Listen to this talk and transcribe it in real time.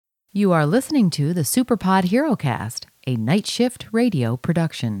You are listening to the Superpod HeroCast, a Night Shift radio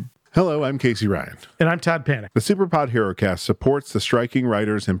production. Hello, I'm Casey Ryan. And I'm Todd Panic. The Superpod HeroCast supports the striking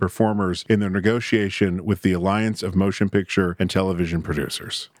writers and performers in their negotiation with the Alliance of Motion Picture and Television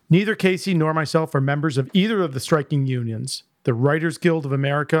Producers. Neither Casey nor myself are members of either of the striking unions, the Writers Guild of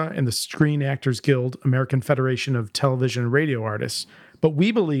America and the Screen Actors Guild, American Federation of Television and Radio Artists. But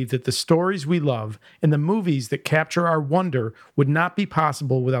we believe that the stories we love and the movies that capture our wonder would not be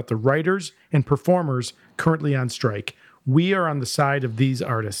possible without the writers and performers currently on strike. We are on the side of these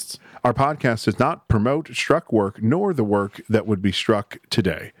artists. Our podcast does not promote struck work nor the work that would be struck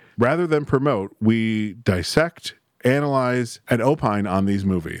today. Rather than promote, we dissect, analyze, and opine on these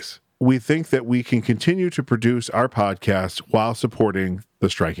movies. We think that we can continue to produce our podcast while supporting the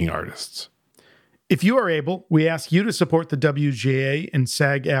striking artists. If you are able, we ask you to support the WGA and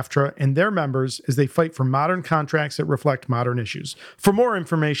SAG-AFTRA and their members as they fight for modern contracts that reflect modern issues. For more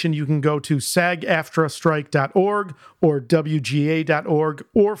information, you can go to sagaftrastrike.org or WGA.org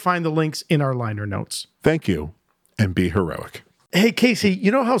or find the links in our liner notes. Thank you, and be heroic. Hey, Casey,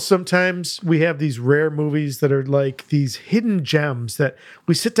 you know how sometimes we have these rare movies that are like these hidden gems that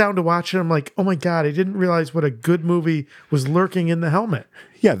we sit down to watch and I'm like, oh my God, I didn't realize what a good movie was lurking in the helmet.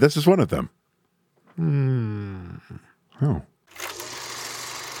 Yeah, this is one of them. Oh.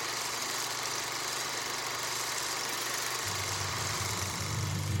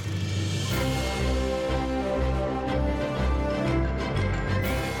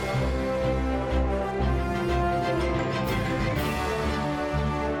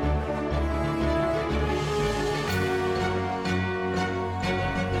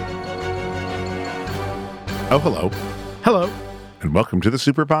 Oh, hello. Hello. And welcome to the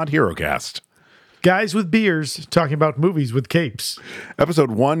Superpod HeroCast. Guys with beers talking about movies with capes. Episode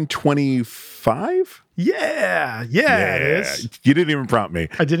 125? Yeah, it is. You didn't even prompt me.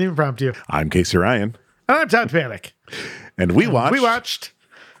 I didn't even prompt you. I'm Casey Ryan. And I'm Todd Panic. And we watched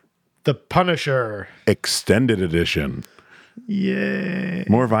The Punisher. Extended Edition. Yeah.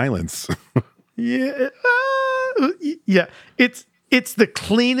 More violence. Yeah. Yeah. It's the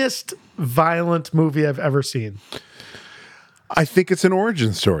cleanest violent movie I've ever seen. I think it's an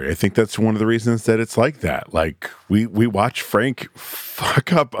origin story. I think that's one of the reasons that it's like that. Like we watch Frank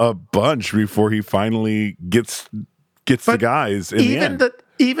fuck up a bunch before he finally gets the guys in the end.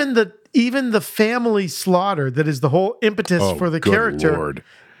 Even the family slaughter that is the whole impetus for the character. Lord.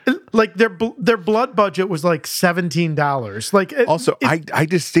 Like their blood budget was like $17. Like I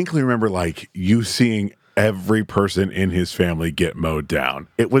distinctly remember like you seeing every person in his family get mowed down.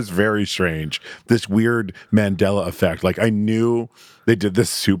 It was very strange. This weird Mandela effect. Like I knew they did this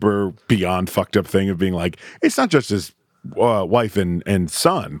super beyond fucked up thing of being like, it's not just his wife and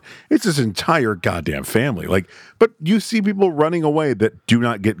son. It's his entire goddamn family. Like, but you see people running away that do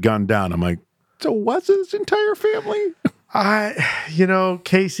not get gunned down. I'm like, so was his entire family?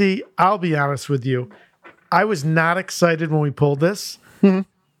 Casey, I'll be honest with you. I was not excited when we pulled this.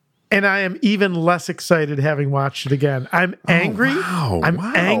 And I am even less excited having watched it again. I'm angry. I'm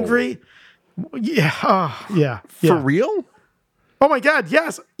angry. Yeah. Yeah. For real? Oh my God.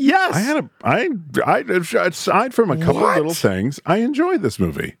 Yes. Yes. Aside from a couple of little things, I enjoyed this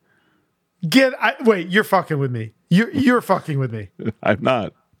movie. Wait, you're fucking with me. You're fucking with me. I'm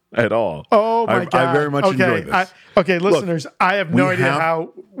not at all. Oh my God. I very much enjoyed this. Listeners, Look, I have no idea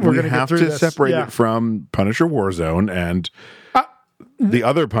how we're going to get through this. We have to separate it from Punisher Warzone and the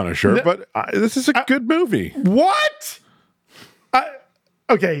other Punisher, but this is a good movie. What?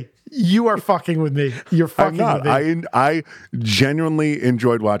 Okay, you are fucking with me. You're fucking with me. I genuinely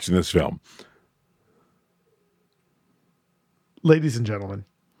enjoyed watching this film. Ladies and gentlemen,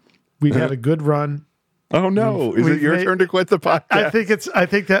 we've had a good run. Oh no! Is it your turn to quit the podcast? I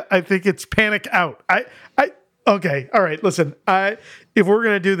think it's panic out. Okay, all right. Listen, if we're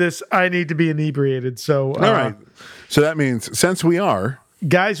gonna do this, I need to be inebriated. So all right. So that means since we are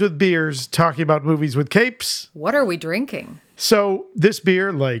guys with beers talking about movies with capes, What are we drinking? So this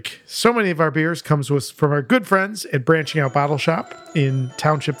beer, like so many of our beers, comes from our good friends at Branching Out Bottle Shop in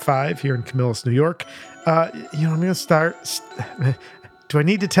Township 5 here in Camillus, New York. I'm going to start. Do I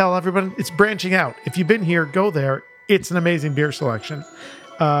need to tell everyone? It's Branching Out. If you've been here, go there. It's an amazing beer selection.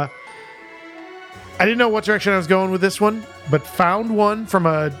 I didn't know what direction I was going with this one, but found one from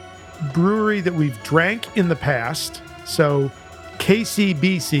a brewery that we've drank in the past. So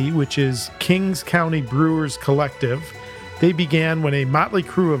KCBC, which is Kings County Brewers Collective, they began when a motley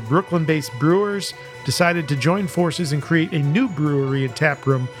crew of Brooklyn-based brewers decided to join forces and create a new brewery and tap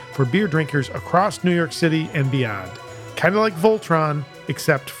room for beer drinkers across New York City and beyond. Kind of like Voltron,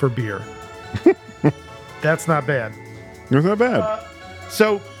 except for beer. That's not bad. It's not bad.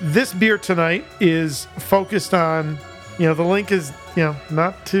 So this beer tonight is focused on, the link is,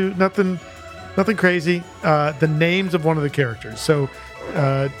 nothing crazy. The names of one of the characters. So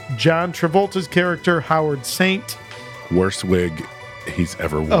John Travolta's character, Howard Saint. Worst wig he's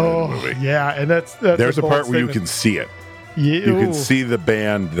ever worn in a movie. Yeah, and that's There's a part where you statement. can see it. Yeah, You can see the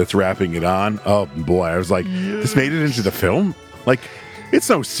band that's wrapping it on. Oh boy, I was like, this made it into the film? Like, it's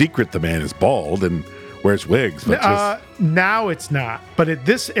no secret the man is bald and wears wigs, but just now it's not. But at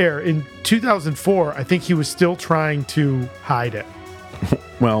this era, in 2004, I think he was still trying to hide it.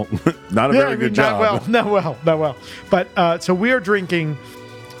 well, not a very good job. Not well. But so we are drinking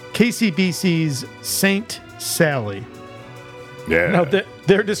KCBC's Saint Sally. Yeah. Now,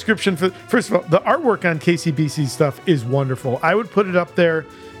 their description first of all, the artwork on KCBC stuff is wonderful. I would put it up there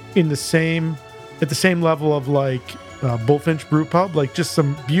at the same level of like Bullfinch Brew Pub, like just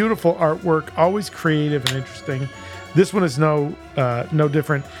some beautiful artwork, always creative and interesting. This one is no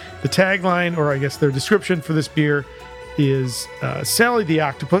different. The tagline, or I guess their description for this beer, is Sally the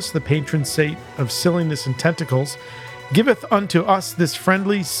Octopus, the patron saint of silliness and tentacles, giveth unto us this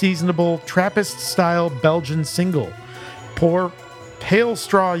friendly, seasonable, Trappist-style Belgian single. Pour pale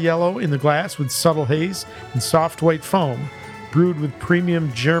straw yellow in the glass with subtle haze and soft white foam, brewed with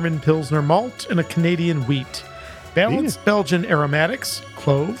premium German Pilsner malt and a Canadian wheat. Balanced Belgian aromatics,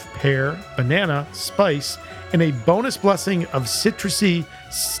 clove, pear, banana, spice, and a bonus blessing of citrusy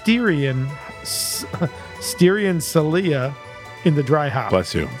Styrian Celia in the dry hop.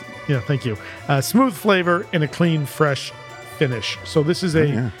 Bless you. Yeah, thank you. Smooth flavor and a clean, fresh finish. So this is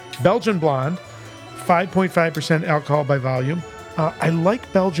a Belgian blonde, 5.5% alcohol by volume. I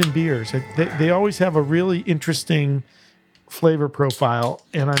like Belgian beers. They always have a really interesting flavor profile,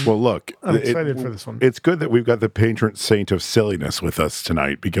 and I'm excited for this one. It's good that we've got the patron saint of silliness with us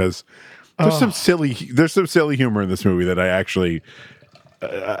tonight, because there's some silly humor in this movie that I actually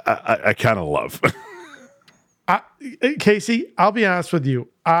I kind of love. Casey, I'll be honest with you.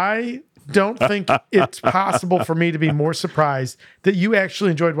 I don't think it's possible for me to be more surprised that you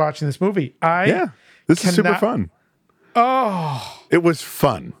actually enjoyed watching this movie. This is super fun. Oh, it was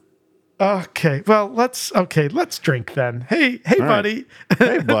fun. Okay, well, let's drink then. Hey, buddy. Right.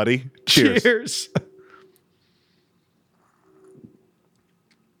 Hey, buddy. Cheers. Cheers.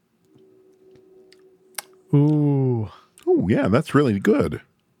 Ooh. Oh, yeah, that's really good.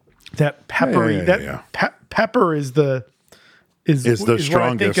 That peppery. Pepper is the strongest what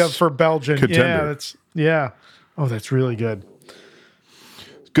I think of for Belgian. Contender. Yeah. Oh, that's really good.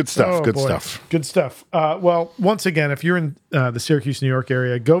 Good stuff. Oh, good boy. stuff. Good stuff. Well, once again, if you're in the Syracuse, New York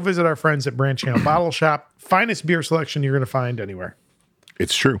area, go visit our friends at Branching Out Bottle Shop. Finest beer selection you're going to find anywhere.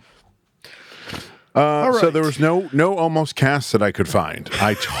 It's true. All right. So there was no almost cast that I could find.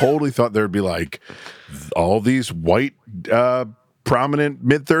 I totally thought there would be like all these white, prominent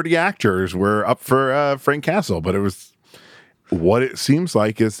mid-30 actors were up for Frank Castle, but it was what it seems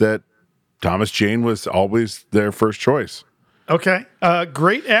like is that Thomas Jane was always their first choice. Okay.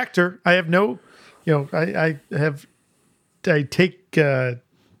 Great actor. I have no, I don't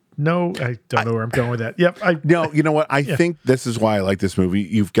know where I'm going with that. Yep. You know what? I think this is why I like this movie.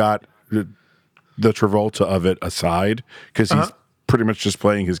 You've got the Travolta of it aside, because he's pretty much just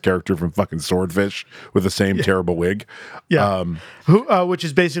playing his character from fucking Swordfish with the same terrible wig. Yeah. Which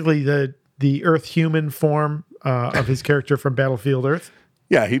is basically the Earth human form of his character from Battlefield Earth.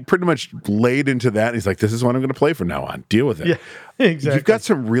 Yeah, he pretty much laid into that. And he's like, this is what I'm going to play from now on. Deal with it. Yeah, exactly. You've got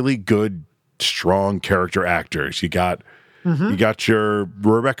some really good, strong character actors. You got your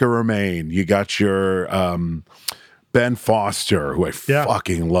Rebecca Romaine. You got your Ben Foster, who I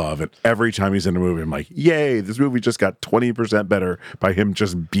fucking love. And every time he's in a movie, I'm like, yay, this movie just got 20% better by him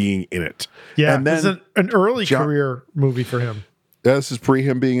just being in it. Yeah, and then this is an early career movie for him. This is pre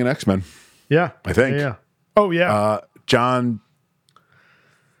him being an X-Men. Yeah. I think. Yeah. Oh, yeah. John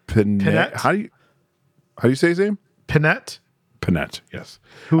Pinette. How do you say his name? Pinette. Pinette, yes.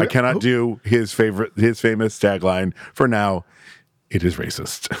 I cannot do his famous tagline for now. It is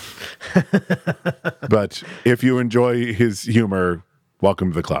racist. But if you enjoy his humor,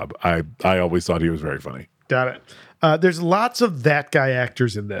 welcome to the club. I always thought he was very funny. Got it. There's lots of that guy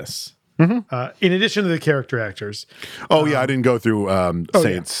actors in this. In addition to the character actors. Oh yeah, I didn't go through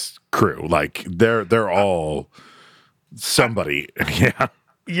Saint's crew. Like they're all somebody. Yeah.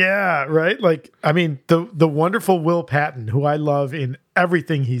 Yeah, right. Like, I mean, the wonderful Will Patton, who I love in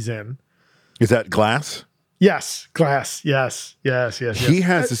everything he's in. Is that Glass? Yes, Glass. Yes. He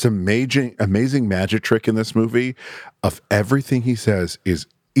has this amazing magic trick in this movie of everything he says is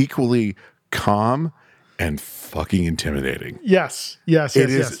equally calm and fucking intimidating. Yes. It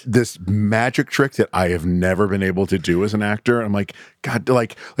is this magic trick that I have never been able to do as an actor. I'm like, God,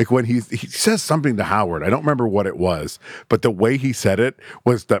 like when he says something to Howard, I don't remember what it was, but the way he said it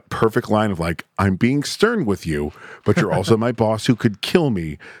was that perfect line of like, I'm being stern with you, but you're also my boss who could kill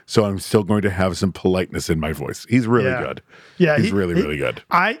me. So I'm still going to have some politeness in my voice. He's really good. Yeah. He's really good.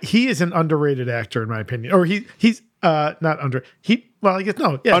 He is an underrated actor in my opinion, or he's not under, well, I guess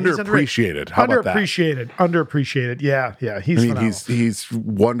no, yeah, underappreciated. How about that? Underappreciated. Yeah, he's phenomenal. He's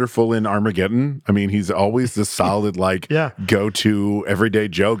wonderful in Armageddon. I mean, he's always the solid go-to everyday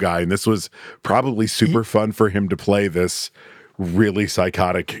Joe guy, and this was probably super fun for him to play this really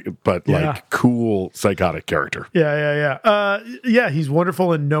psychotic but cool psychotic character. Yeah. He's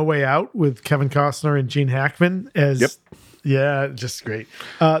wonderful in No Way Out with Kevin Costner and Gene Hackman as just great.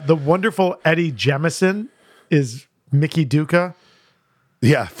 The wonderful Eddie Jemison is Mickey Duca.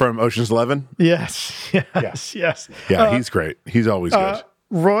 Yeah, from Ocean's 11. Yes. Yeah, he's great. He's always good.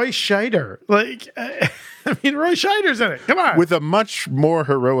 Roy Scheider. Roy Scheider's in it. Come on. With a much more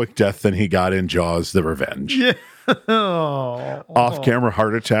heroic death than he got in Jaws: The Revenge. Yeah. Off-camera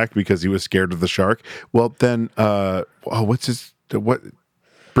heart attack because he was scared of the shark. Well, then,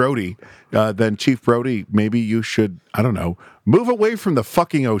 Brody. Then Chief Brody, maybe you should, I don't know, move away from the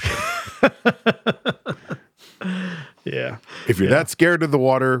fucking ocean. Yeah. If you're that scared of the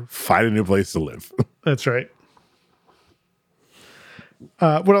water, find a new place to live. That's right.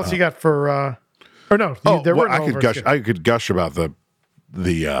 What else you got for? Or no? There were no I could gush about the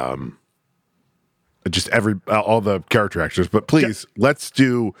just all the character actors, but please let's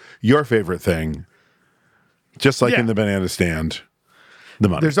do your favorite thing. Just like in the banana stand. The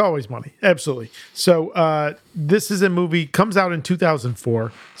money. There's always money. Absolutely. So this is a movie, comes out in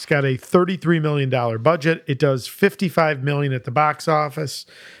 2004. It's got a $33 million budget. It does $55 million at the box office.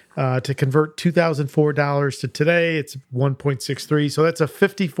 To convert $2004 to today, it's 1.63. So that's a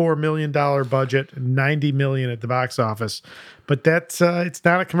 $54 million budget, $90 million at the box office. But that's it's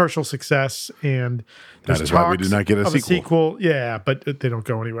not a commercial success. And that is why we did not get a sequel. Yeah, but they don't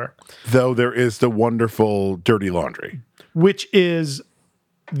go anywhere. Though there is the wonderful Dirty Laundry, which is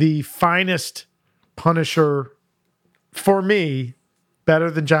the finest Punisher for me,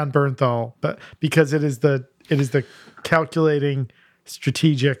 better than John Bernthal, but because it is the calculating,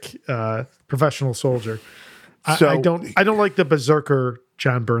 strategic, professional soldier. I don't like the berserker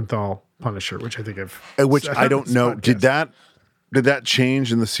John Bernthal Punisher, which I think I don't know. Podcast. Did that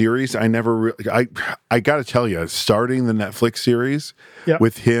change in the series? I never really. I got to tell you, starting the Netflix series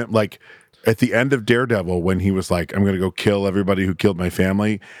with him, like. At the end of Daredevil, when he was like, I'm going to go kill everybody who killed my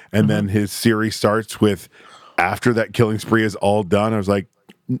family. And then his series starts with, after that killing spree is all done, I was like,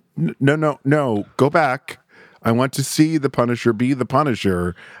 no, go back. I want to see the Punisher be the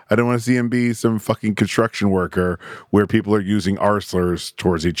Punisher. I don't want to see him be some fucking construction worker where people are using R slurs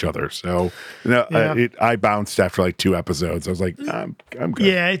towards each other. So I bounced after like 2 episodes. I was like, I'm good.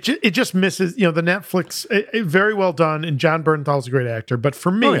 Yeah, it just misses, the Netflix, very well done. And John Bernthal's a great actor. But for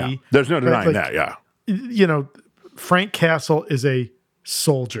me, there's no denying that. Yeah. Frank Castle is a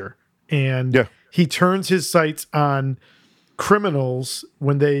soldier and he turns his sights on criminals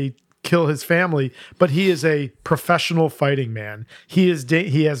when they kill his family, but he is a professional fighting man. He has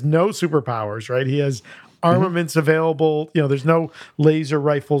no superpowers, right? He has armaments available. There's no laser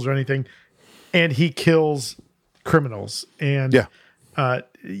rifles or anything, and he kills criminals. And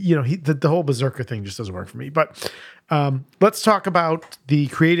the whole berserker thing just doesn't work for me. But let's talk about the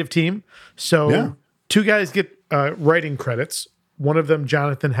creative team. So 2 guys get writing credits. One of them,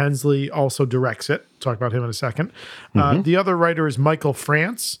 Jonathan Hensley, also directs it. Talk about him in a second. The other writer is Michael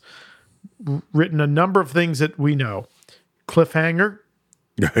France. Written a number of things that we know: Cliffhanger,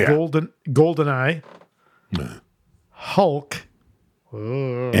 GoldenEye, Hulk,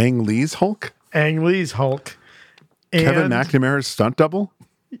 Ang Lee's Hulk, and Kevin McNamara's stunt double.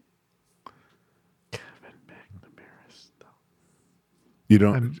 You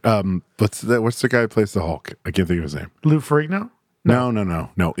don't. What's the guy who plays the Hulk? I can't think of his name. Lou Ferrigno?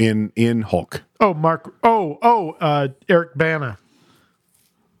 No. In Hulk. Oh, Mark. Eric Bana.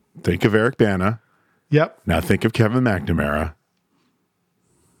 Think of Eric Bana. Yep. Now think of Kevin McNamara.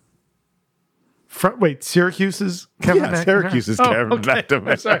 Syracuse is Kevin McNamara? Syracuse is Kevin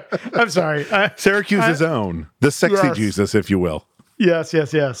McNamara. I'm sorry. Syracuse's own. The sexy Jesus, if you will. Yes.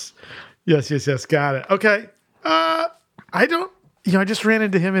 Got it. Okay. I don't, I just ran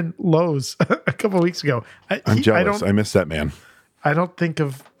into him in Lowe's a couple of weeks ago. I'm jealous. I miss that man. I don't think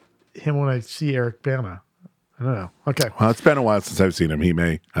of him when I see Eric Bana. I don't know. Okay. Well, it's been a while since I've seen him. He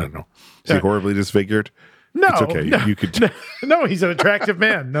may, I don't know. Is he horribly disfigured? No, It's okay. no, You could. no, he's an attractive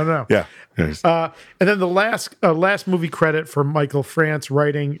man. No. Yeah. Yes. And then the last movie credit for Michael France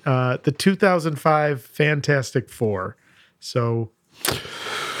writing the 2005 Fantastic Four. So,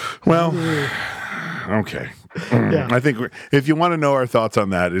 Well, okay. yeah. I think if you want to know our thoughts on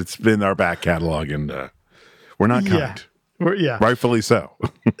that, it's been our back catalog, and we're not kind. Yeah, Rightfully so.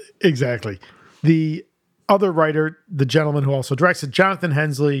 exactly. The other writer, the gentleman who also directs it, Jonathan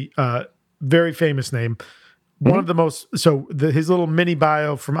Hensley, very famous name. One of the most, his little mini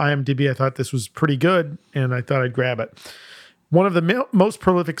bio from IMDb, I thought this was pretty good, and I thought I'd grab it. One of the most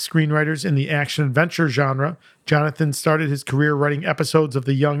prolific screenwriters in the action-adventure genre, Jonathan started his career writing episodes of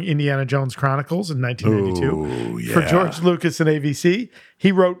the Young Indiana Jones Chronicles in 1992 Ooh, yeah. for George Lucas and ABC.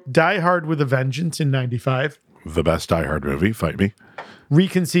 He wrote Die Hard with a Vengeance in 95, The best Die Hard movie. Fight me.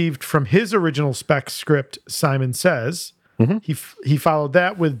 reconceived from his original spec script, Simon Says. He followed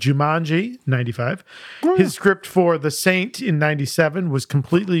that with Jumanji, 95. His script for The Saint in 97 was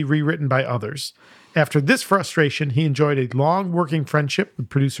completely rewritten by others. After this frustration, he enjoyed a long working friendship with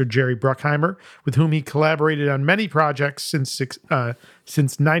producer Jerry Bruckheimer, with whom he collaborated on many projects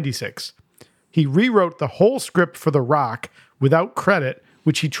since 96. He rewrote the whole script for The Rock without credit,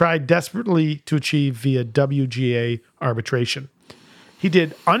 which he tried desperately to achieve via WGA arbitration. He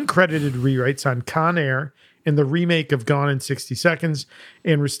did uncredited rewrites on Con Air and the remake of Gone in 60 Seconds,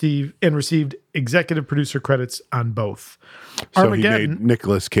 and received executive producer credits on both. So he made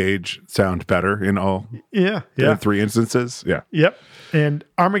Nicolas Cage sound better in all Yeah. in 3 instances. Yeah. Yep. And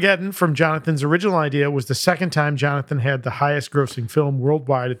Armageddon, from Jonathan's original idea, was the second time Jonathan had the highest grossing film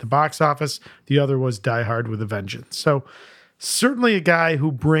worldwide at the box office. The other was Die Hard with a Vengeance. So certainly a guy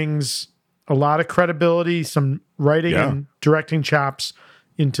who brings a lot of credibility, some writing and directing chops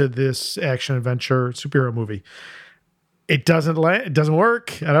into this action adventure superhero movie. It doesn't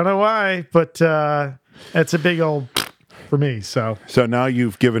work. I don't know why, but that's a big old for me. So now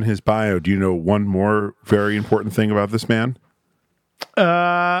you've given his bio. Do you know one more very important thing about this man?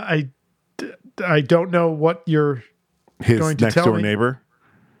 I don't know what you're His going to next tell door me. neighbor,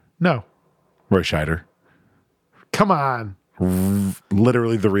 No. Roy Scheider. Come on.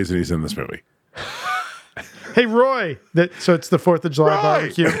 Literally the reason he's in this movie. Hey, Roy. So it's the 4th of July Roy!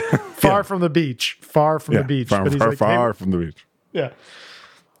 barbecue. Far from the beach. Far from the beach. Far, But he's far, like, far hey, from the beach. yeah.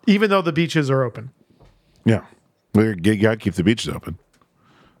 Even though the beaches are open. Yeah. You got to keep the beaches open.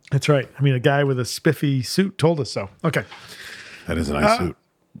 That's right. I mean, a guy with a spiffy suit told us so. Okay. That is a nice suit.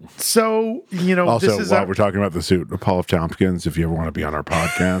 So, Also, this is while we're talking about the suit, Paul F. Tompkins, if you ever want to be on our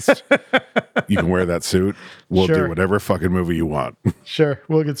podcast, you can wear that suit. We'll do Sure. whatever fucking movie you want. Sure.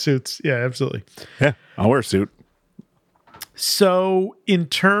 We'll get suits. Yeah, absolutely. Yeah, I'll wear a suit. So, in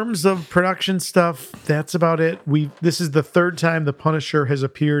terms of production stuff, that's about it. This is the third time The Punisher has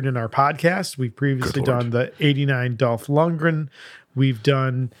appeared in our podcast. We've previously Good Lord. done the 89 Dolph Lundgren. We've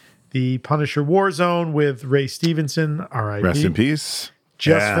done the Punisher Warzone with Ray Stevenson. R.I.P. Rest in peace.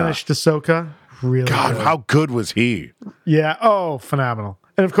 Just Yeah. finished Ahsoka. Really God, good. how good was he? Yeah. Oh, phenomenal.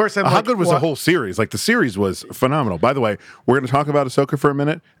 And of course, How good was the whole series? Like, the series was phenomenal. By the way, we're going to talk about Ahsoka for a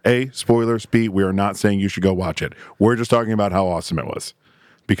minute. A, spoilers. B, we are not saying you should go watch it. We're just talking about how awesome it was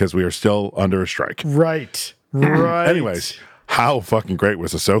because we are still under a strike. Right. Right. Anyways, how fucking great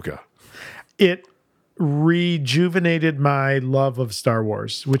was Ahsoka? It rejuvenated my love of Star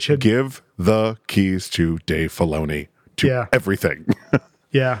Wars, which had Give the keys to Dave Filoni to Yeah. everything.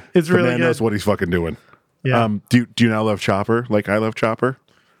 it's The really man good. knows what he's fucking doing. Yeah. Do you now love Chopper like I love Chopper?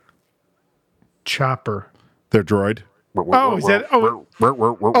 Chopper. Their droid. Oh, is that?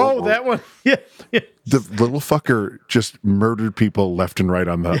 Oh, that one. Yeah. The little fucker just murdered people left and right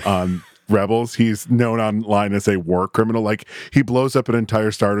on Rebels. He's known online as a war criminal. Like, he blows up an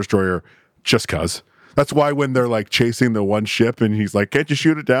entire Star Destroyer just cuz. That's why when they're like chasing the one ship and he's like, "Can't you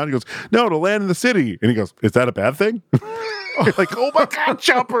shoot it down?" He goes, "No, to land in the city." And he goes, "Is that a bad thing?" You're like, "Oh my God,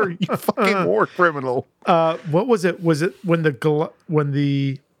 Chopper, you fucking war criminal." What was it? Was it when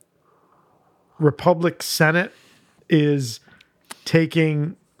the Republic Senate is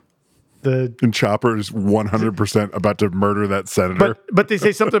taking the And Chopper's 100% about to murder that senator. but they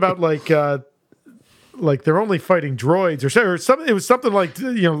say something about like they're only fighting droids or something. It was something like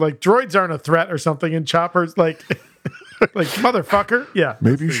like droids aren't a threat or something, and Chopper's like like motherfucker. Yeah,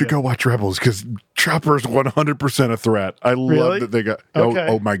 Maybe you should go watch Rebels because Chopper's 100% a threat. I Really? love that they got. Okay.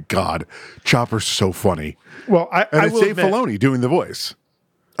 Oh my God, Chopper's so funny, Well, and I it's will Dave admit, Filoni doing the voice.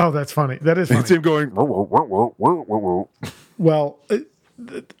 Oh, that's funny. That is funny. It's him going. Well,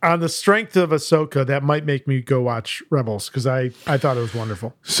 on the strength of Ahsoka, that might make me go watch Rebels because I thought it was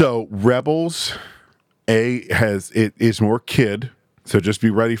wonderful. So Rebels, it is more kid So just be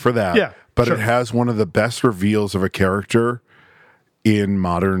ready for that. Yeah, but sure. it has one of the best reveals of a character in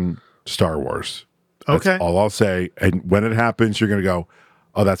modern Star Wars. That's Okay. all I'll say. And when it happens, you're going to go,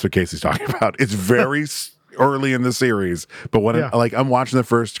 oh, that's what Casey's talking about. It's very early in the series. But when I'm watching the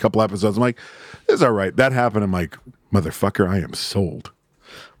first couple episodes, I'm like, this is all right. That happened. I'm like, motherfucker, I am sold.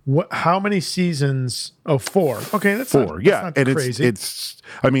 How many seasons? Oh, 4. Okay, that's 4. Not, yeah. that's not And crazy. it's,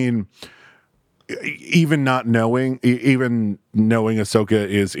 I mean, even knowing Ahsoka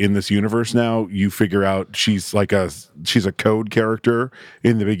is in this universe now, you figure out she's a code character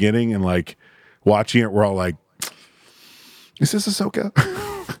in the beginning, and like watching it, we're all like, is this Ahsoka?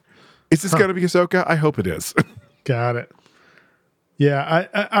 Is this gonna be Ahsoka? I hope it is. Got it. Yeah,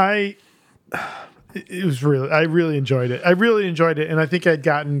 I really enjoyed it. I really enjoyed it, and I think I'd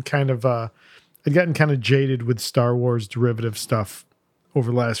gotten kind of jaded with Star Wars derivative stuff over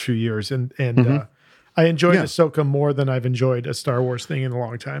the last few years, and I enjoyed Ahsoka more than I've enjoyed a Star Wars thing in a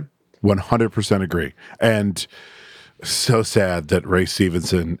long time. 100% agree. And so sad that Ray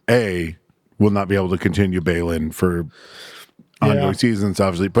Stevenson will not be able to continue Balin for ongoing seasons,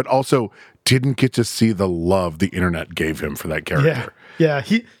 obviously, but also didn't get to see the love the internet gave him for that character. He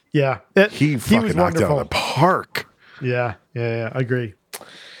fucking was knocked it out wonderful. of the park. Yeah, I agree.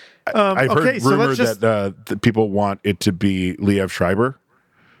 I've heard so rumor let's just- that people want it to be Liev Schreiber.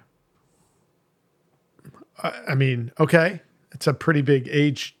 I mean, okay, it's a pretty big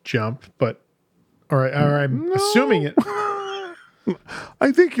age jump, but all right, I'm assuming it.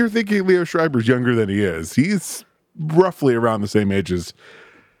 I think you're thinking Liev Schreiber's younger than he is. He's roughly around the same age as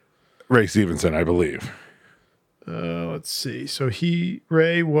Ray Stevenson, I believe. Let's see. So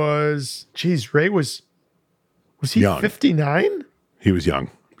Ray was he Young. 59? He was young.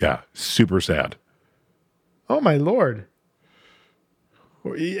 Yeah, super sad. Oh my Lord.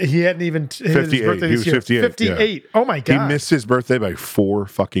 He hadn't even hit his 58. birthday He this was year. 58, 58. Oh my He God. missed his birthday by 4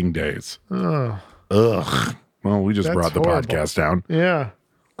 fucking days. Oh, Ugh. Well, we just That's brought the horrible. podcast down. yeah.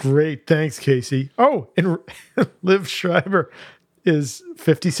 Great. Thanks, Casey. Oh, and Liv Schreiber is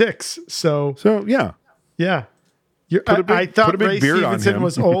 56. So Yeah. yeah. Put a I big thought Ray beard on Stevenson him.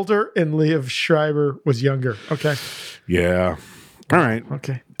 was older and Liev Schreiber was younger. Okay. Yeah. All right.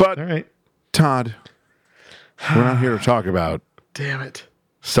 Okay. But All right. Todd, we're not here to talk about Damn it.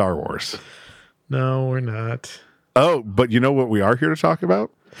 Star Wars. No, we're not. Oh, but you know what we are here to talk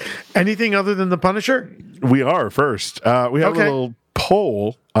about? Anything other than the Punisher? We are first. We have a Okay. little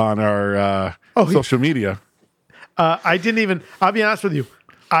poll on our social media. I didn't even. I'll be honest with you.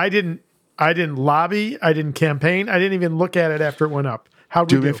 I didn't lobby. I didn't campaign. I didn't even look at it after it went up. How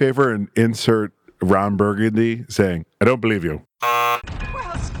Do do me we a favor and insert Ron Burgundy saying, "I don't believe you." Well,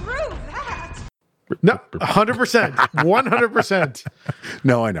 screw that. No, 100%, 100%.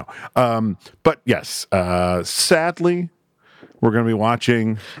 No, I know. But yes, sadly, we're going to be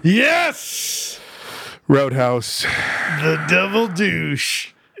watching Yes, Roadhouse. the devil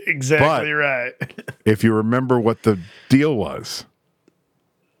douche. Exactly But- right. If you remember what the deal was,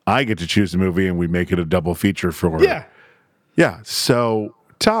 I get to choose the movie and we make it a double feature for Yeah, Yeah. So,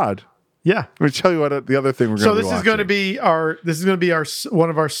 Todd, yeah. let me tell you what the other thing we're going So to be this is going to be our. This is going to be our one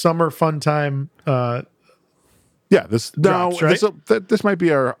of our summer fun time. Yeah, this drops, right? this might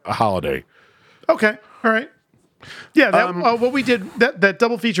be our holiday. Okay, all right. Yeah, that what we did that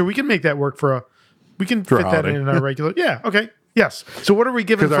double feature. We can make that work for a. We can For a fit that holiday. in our regular. Yeah. Okay. Yes. So what are we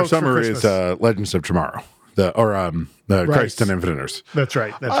giving Because our folks for summer Christmas? is Legends of Tomorrow. The Christ and Infinite Earths. That's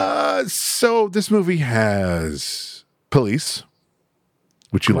right. That's right. So this movie has police,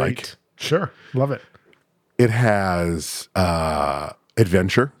 which you like. Great. Sure. Love it. It has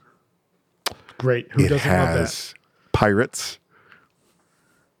adventure. Great. Who It doesn't love that? has pirates.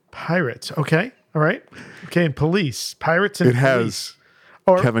 Pirates. Okay. All right. Okay. And police. Pirates and It has police.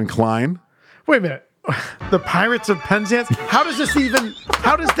 Or Kevin Kline. wait a minute. The Pirates of Penzance. How does this even?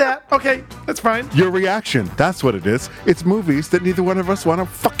 How does that? Okay. That's fine. Your reaction. That's what it is. It's movies that neither one of us want to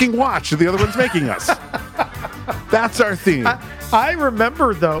fucking watch. The other one's making us. That's our theme. I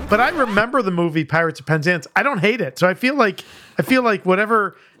remember though, but I remember the movie Pirates of Penzance. I don't hate it. So I feel like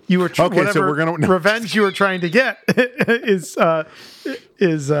whatever you were Okay, so whatever we're gonna- revenge you were trying to get is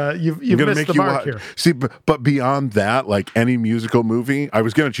you've gonna missed make the you mark watch. here. See, but beyond that, like any musical movie, I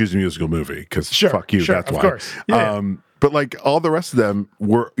was going to choose a musical movie because Sure, fuck you. sure, That's of why. course. Yeah. But like all the rest of them,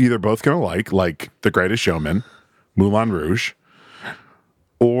 we're either both going to like The Greatest Showman, Moulin Rouge,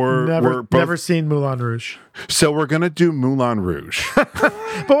 or we're both. Never seen Moulin Rouge. So we're going to do Moulin Rouge.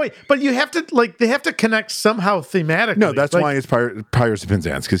 But wait, but you have to they have to connect somehow thematically. No, that's Like, why it's Pirates of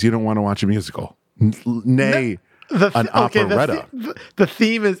Penzance because you don't want to watch a musical. Nay, an operetta. The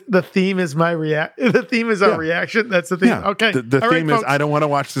theme is my the theme is our reaction. That's the theme. Yeah. Okay. The All theme right, is folks. I don't want to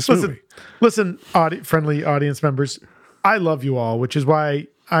watch this movie. Listen, friendly audience members. I love you all, which is why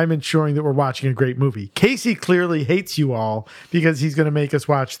I'm ensuring that we're watching a great movie. Casey clearly hates you all because he's going to make us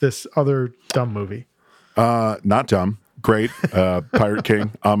watch this other dumb movie. Not dumb. Great. Pirate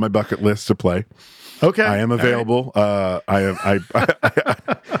King on my bucket list to play. Okay. I am available. I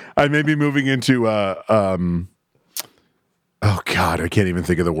may be moving into oh God, I can't even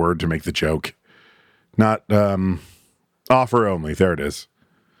think of the word to make the joke. Not offer only. There it is.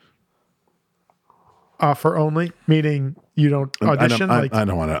 Offer only, meaning you don't audition. I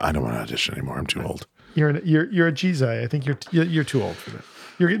don't want to audition anymore. I'm too old. You're a G-Zai. I think you're too old for that.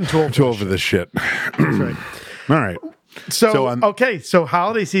 You're getting too old. Too old for this shit. That's right. All right. So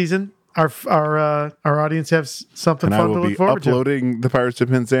holiday season. Our audience have something And I fun to will look be forward to. uploading the Pirates of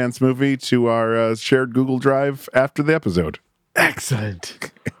Penzance movie to our shared Google Drive after the episode.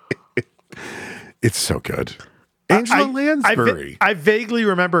 Excellent. It's so good. Angela Lansbury. I vaguely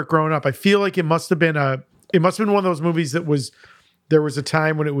remember it growing up. I feel like it must have been one of those movies that there was a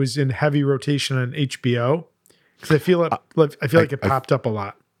time when it was in heavy rotation on HBO because I feel like it popped up a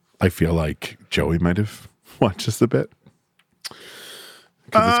lot. I feel like Joey might have watched this a bit.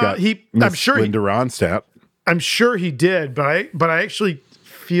 Because it's got I'm sure Linda Ronstadt. I'm sure he did, but I actually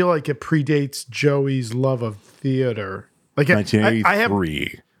feel like it predates Joey's love of theater. Like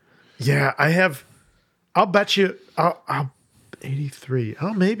 1983. I have. I'll bet you. I'll 83.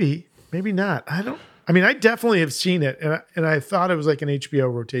 Oh, maybe not. I mean, I definitely have seen it, and I thought it was like an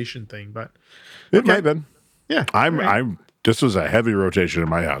HBO rotation thing, but It might have been. Yeah, I'm. This was a heavy rotation in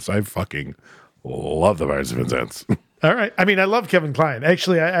my house. I fucking love the Pirates of Penzance. All right. I mean, I love Kevin Kline.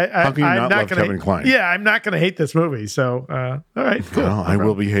 Actually, How can you I'm not love gonna, Kevin Kline? Yeah, I'm not going to hate this movie. So, all right, cool. Well, I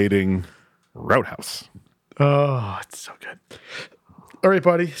will be hating Roadhouse. Oh, it's so good. All right,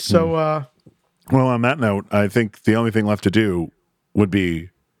 buddy. So, Well, on that note, I think the only thing left to do would be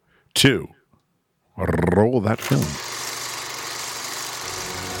to roll that film.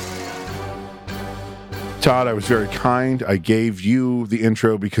 Todd, I was very kind. I gave you the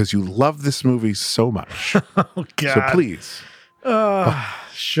intro because you love this movie so much. oh God. So please.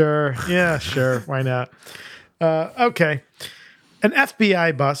 Sure. Yeah, sure. Why not? Okay. An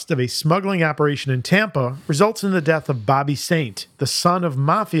FBI bust of a smuggling operation in Tampa results in the death of Bobby Saint, the son of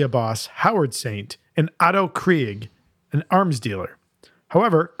mafia boss Howard Saint, and Otto Krieg, an arms dealer.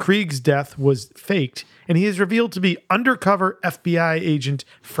 However, Krieg's death was faked, and he is revealed to be undercover FBI agent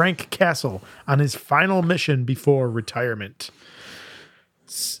Frank Castle on his final mission before retirement.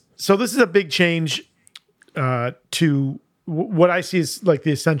 So this is a big change to what I see as like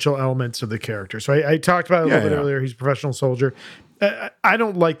the essential elements of the character. So I talked about it a little bit earlier. He's a professional soldier. I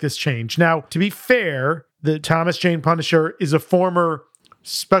don't like this change. Now, to be fair, the Thomas Jane Punisher is a former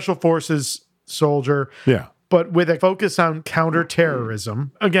Special Forces soldier. Yeah. But with a focus on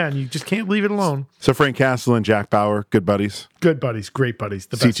counterterrorism. Again, you just can't leave it alone. So Frank Castle and Jack Bauer, good buddies. Good buddies, great buddies.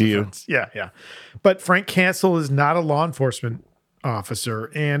 The best CTU. friends. Yeah. But Frank Castle is not a law enforcement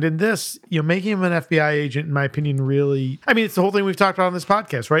officer. And in this, making him an FBI agent, in my opinion, really, it's the whole thing we've talked about on this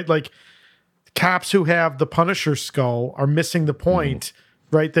podcast, right? Like cops who have the Punisher skull are missing the point,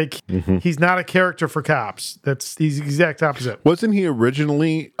 right? He's not a character for cops. He's the exact opposite. Wasn't he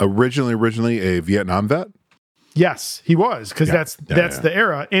originally a Vietnam vet? Yes, he was, because that's the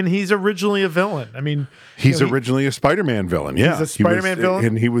era. And he's originally a villain. He's originally a Spider-Man villain. Yeah. He's a Spider-Man villain.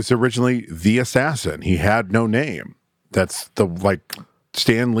 And he was originally the assassin. He had no name. That's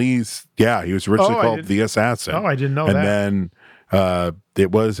Stan Lee's. Yeah, he was originally called the assassin. Oh, I didn't know that. And then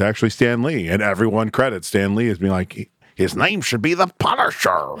it was actually Stan Lee. And everyone credits Stan Lee as being like, his name should be the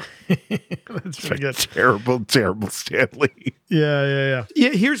Punisher. That's pretty good. Terrible Stan Lee. Yeah.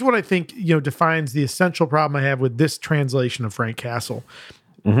 Here's what I think defines the essential problem I have with this translation of Frank Castle.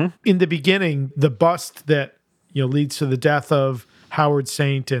 Mm-hmm. In the beginning, the bust that leads to the death of Howard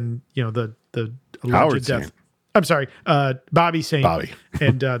Saint and the alleged death. Saint. I'm sorry, Bobby Saint. Bobby.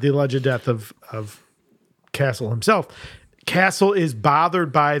 And the alleged death of Castle himself. Castle is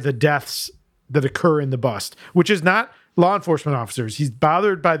bothered by the deaths that occur in the bust, which is not law enforcement officers. He's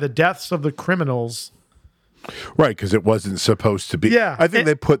bothered by the deaths of the criminals. Right, because it wasn't supposed to be. Yeah. I think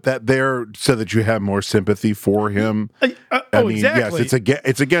they put that there so that you have more sympathy for him. Exactly. Yes,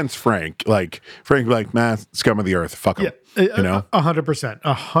 it's against Frank. Like, Frank be like, man, scum of the earth, fuck him. Yeah, 100%.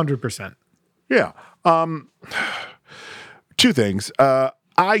 100%. Yeah. Two things.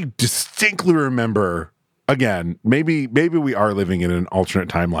 I distinctly remember, again, maybe we are living in an alternate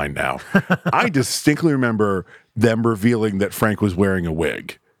timeline now. I distinctly remember them revealing that Frank was wearing a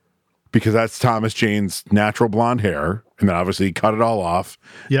wig. because that's Thomas Jane's natural blonde hair. And then obviously he cut it all off,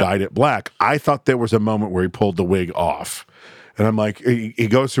 dyed it black. I thought there was a moment where he pulled the wig off. And I'm like, he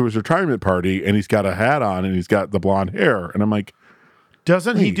goes to his retirement party and he's got a hat on and he's got the blonde hair. And I'm like,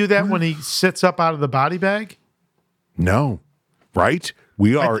 doesn't he do that when he sits up out of the body bag? No, right?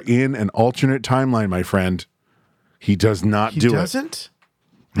 We are in an alternate timeline, my friend. He does not do it. He doesn't?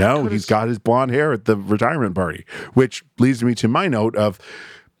 No, he's got his blonde hair at the retirement party, which leads me to my note of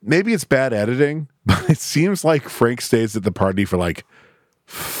maybe it's bad editing, but it seems like Frank stays at the party for like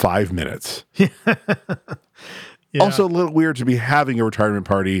 5 minutes. Yeah. Also a little weird to be having a retirement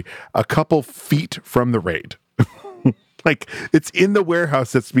party a couple feet from the raid. Like, it's in the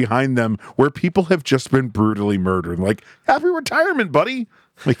warehouse that's behind them where people have just been brutally murdered. Like, happy retirement, buddy.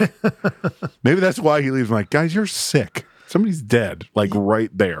 Like, maybe that's why he leaves. I'm like, guys, you're sick. Somebody's dead, like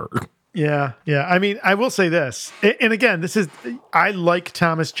right there. Yeah. I mean, I will say this, and again, I like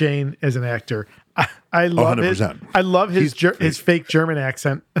Thomas Jane as an actor. I love 100%. it. I love his fake German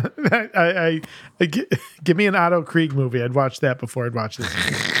accent. Give me an Otto Krieg movie. I'd watch that before I'd watch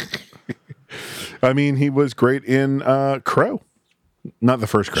this. I mean, he was great in Crow. Not the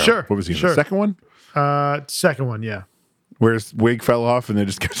first Crow. Sure. What was he in? Sure. The second one? Second one, yeah. Where his wig fell off and they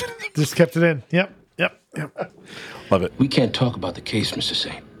just kept it in. Just kept it in. Yep. Love it. We can't talk about the case, Mr.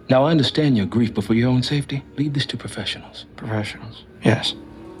 Saint. Now, I understand your grief, but for your own safety, leave this to professionals. Professionals? Yes.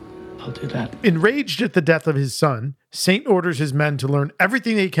 I'll do that. Enraged at the death of his son, Saint orders his men to learn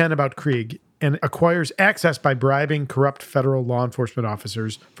everything they can about Krieg and acquires access by bribing corrupt federal law enforcement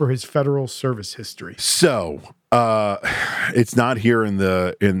officers for his federal service history. So, it's not here in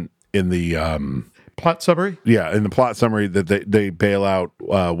the Plot summary? Yeah, in the plot summary that they bail out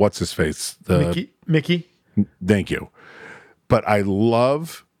what's his face? Mickey? Thank you. But I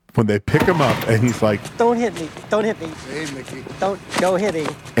love when they pick him up and he's like, Don't hit me. Don't hit me. Hey, Mickey. Don't hit me.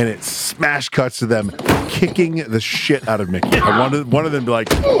 and it smash cuts to them kicking the shit out of Mickey. I wanted one of them to be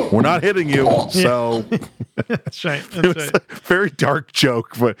like, we're not hitting you. So That's right. it was a very dark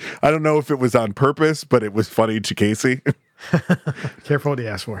joke, but I don't know if it was on purpose, but it was funny to Casey. Careful what he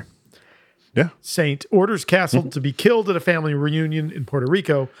asks for. Yeah. Saint orders Castle to be killed at a family reunion in Puerto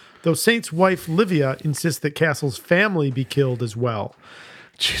Rico, though Saint's wife, Livia, insists that Castle's family be killed as well.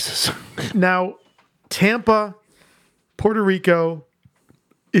 Jesus. Now, Tampa, Puerto Rico,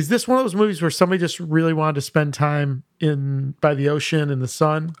 is this one of those movies where somebody just really wanted to spend time by the ocean and the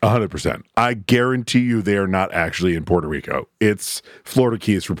sun? 100%. I guarantee you they are not actually in Puerto Rico. It's Florida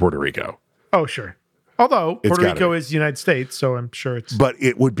Keys for Puerto Rico. Oh, sure. Although It's Puerto gotta Rico be. is the United States, so I'm sure it's... But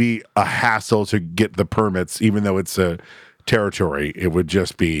it would be a hassle to get the permits, even though it's a territory. It would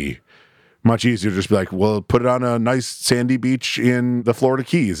just be much easier to just be like, well, put it on a nice sandy beach in the Florida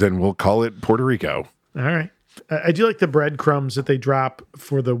Keys and we'll call it Puerto Rico. All right. I do like the breadcrumbs that they drop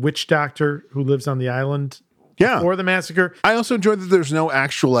for the witch doctor who lives on the island Yeah. or the massacre. I also enjoy that there's no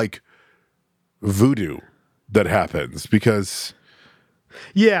actual like voodoo that happens because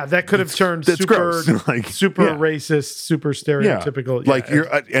Yeah, that could have turned that's super, gross. Like, super yeah. racist, super stereotypical. like Yeah,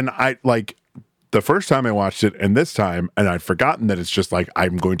 you're and I like the first time I watched it and this time, and I'd forgotten that it's just like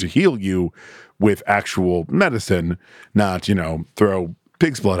I'm going to heal you with actual medicine, not, throw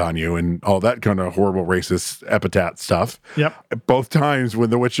pig's blood on you and all that kind of horrible racist epithet stuff. Yep. Both times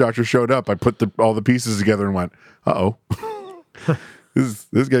when the witch doctor showed up, I put all the pieces together and went, uh-oh. This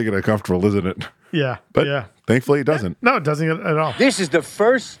is going to get uncomfortable, isn't it? Yeah. But yeah. thankfully it doesn't. No, it doesn't at all. This is the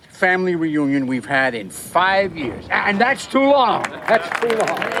first family reunion we've had in 5 years. And that's too long. That's too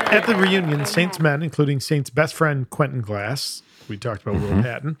long. At the reunion, Saint's men, including Saint's best friend, Quentin Glass, we talked about Will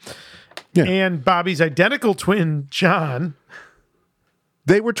Patton, Yeah. and Bobby's identical twin, John.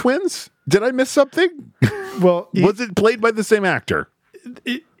 They were twins? Did I miss something? Well, Was it played by the same actor?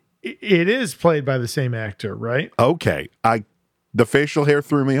 it is played by the same actor, right? Okay. The facial hair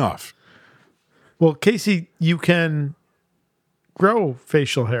threw me off. Well, Casey, you can grow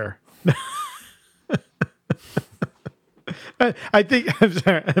facial hair. I think I'm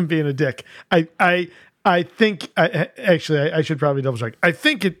sorry, I'm being a dick. I think I should probably double check. I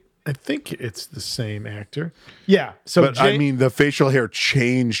think it's the same actor. Yeah. So But I mean, the facial hair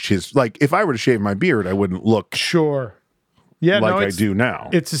changed his. Like, if I were to shave my beard, I wouldn't look sure. Yeah, like no, I it's- do now.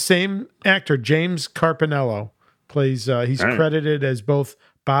 It's the same actor, James Carpinello plays. He's All right. credited as both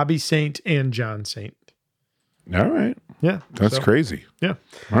Bobby Saint and John Saint. All right. Yeah, That's so, crazy. Yeah,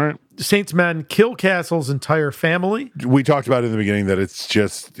 All right. Saint's men kill Castle's entire family. We talked about in the beginning that it's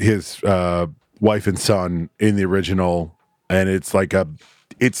just his wife and son in the original, and it's like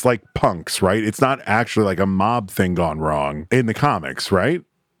punks, right? It's not actually like a mob thing gone wrong in the comics, right?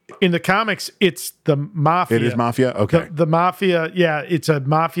 In the comics, it's the mafia. It is mafia? Okay. The mafia, yeah, it's a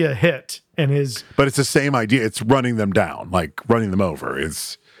mafia hit. But it's the same idea. It's running them down, like running them over.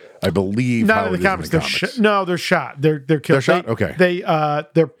 Is I believe not how in it the is comics. in the comics. No, they're shot. They're killed. They're shot? Okay.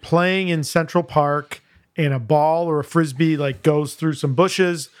 They're playing in Central Park, and a ball or a frisbee like goes through some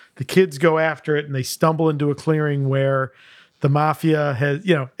bushes. The kids go after it, and they stumble into a clearing where the mafia has,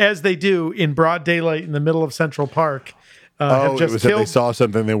 as they do in broad daylight in the middle of Central Park. Have just it was killed, that they saw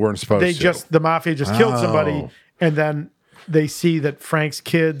something they weren't supposed to. The mafia just killed somebody, and then they see that Frank's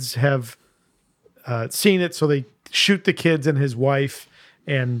kids have seen it, so they shoot the kids and his wife,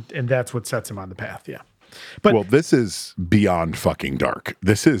 and that's what sets him on the path. Yeah, but this is beyond fucking dark.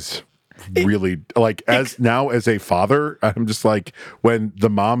 This is really like as a father, I'm just like when the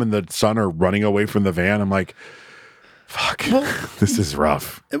mom and the son are running away from the van, I'm like, fuck, this is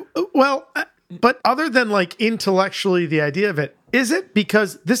rough. Well, but other than like intellectually the idea of it, is it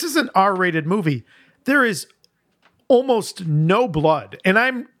because this is an R-rated movie? There is almost no blood, and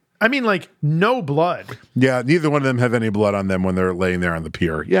I mean like no blood. Yeah, neither one of them have any blood on them when they're laying there on the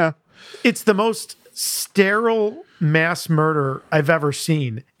pier. Yeah, it's the most sterile mass murder I've ever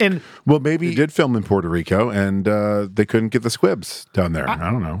seen. And maybe he did film in Puerto Rico, and they couldn't get the squibs down there.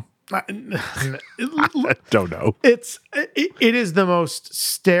 I don't know. I don't know. It is the most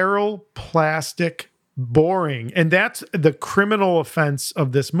sterile, plastic, boring, and that's the criminal offense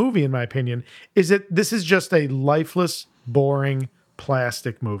of this movie, in my opinion. Is that this is just a lifeless, boring,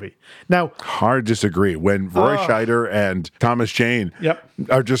 plastic movie. Now, hard to disagree. When Roy Scheider and Thomas Jane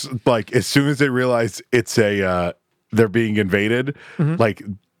are just like, as soon as they realize it's they're being invaded, like.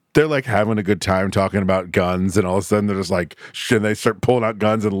 They're like having a good time talking about guns, and all of a sudden they're just like, and they start pulling out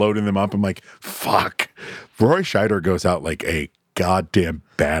guns and loading them up. I'm like, fuck. Roy Scheider goes out like a goddamn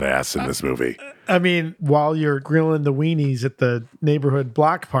badass in this movie. I mean, while you're grilling the weenies at the neighborhood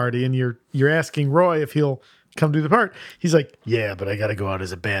block party, and you're asking Roy if he'll come do the part, he's like, yeah, but I got to go out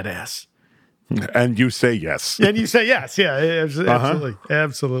as a badass. And you say yes. And you say yes. Yeah, absolutely.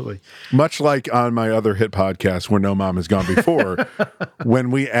 Absolutely. Much like on my other hit podcast, Where No Mom Has Gone Before,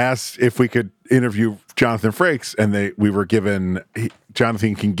 when we asked if we could interview Jonathan Frakes, and we were given,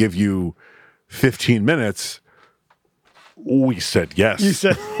 Jonathan can give you 15 minutes, we said yes. You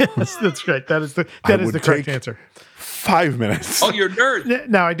said yes. That's right. That is the correct answer. 5 minutes. Oh, you're a nerd.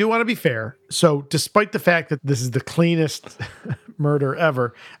 Now, I do want to be fair. So, despite the fact that this is the cleanest murder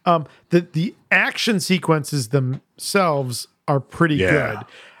ever, the action sequences themselves are pretty good.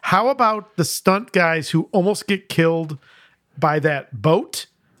 How about the stunt guys who almost get killed by that boat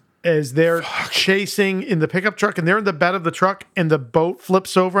as they're chasing in the pickup truck, and they're in the bed of the truck, and the boat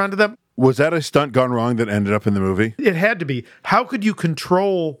flips over onto them? Was that a stunt gone wrong that ended up in the movie? It had to be. How could you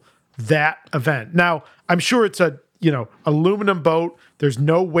control that event? Now, I'm sure it's a aluminum boat. There's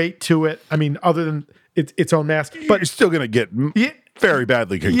no weight to it. I mean, other than its own mass, but you're still going to get very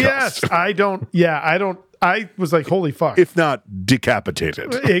badly concussed. Yes, I don't. I was like, holy fuck. If not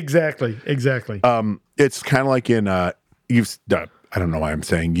decapitated. Exactly. It's kind of like in, I don't know why I'm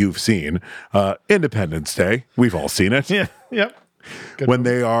saying you've seen Independence Day. We've all seen it. Yeah. Yep. When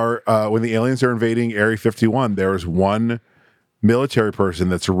the aliens are invading Area 51, there's one military person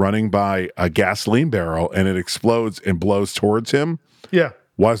that's running by a gasoline barrel, and it explodes and blows towards him. Yeah.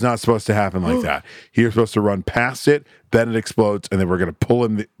 Was not supposed to happen like that. He was supposed to run past it, then it explodes, and then we're going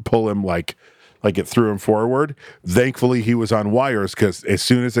to pull him like it threw him forward. Thankfully, he was on wires, because as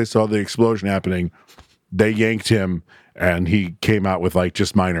soon as they saw the explosion happening, they yanked him, and he came out with like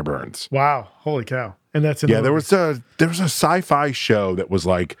just minor burns. Wow. Holy cow. And that's there was a sci-fi show that was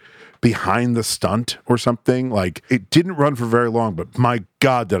like Behind the Stunt or something. Like, it didn't run for very long, but my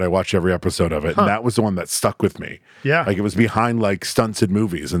God, did I watch every episode of it. And that was the one that stuck with me. Yeah. Like, it was behind like stunts in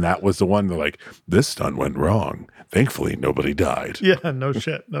movies, and that was the one that like, this stunt went wrong. Thankfully, nobody died. Yeah, no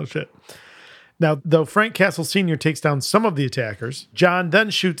shit. Now, though Frank Castle Sr. takes down some of the attackers, John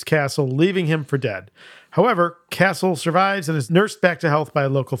then shoots Castle, leaving him for dead. However, Castle survives and is nursed back to health by a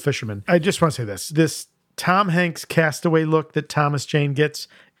local fisherman. I just want to say this. This Tom Hanks castaway look that Thomas Jane gets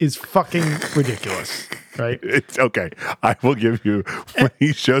is fucking ridiculous, right? It's okay. I will give you, when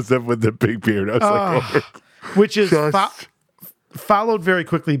he shows up with the big beard, I was like, which is followed very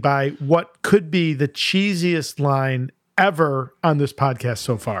quickly by what could be the cheesiest line ever on this podcast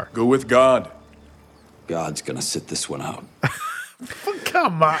so far. Go with God. God's gonna sit this one out.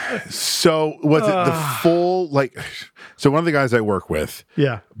 Come on. So was it the full, like, so one of the guys I work with,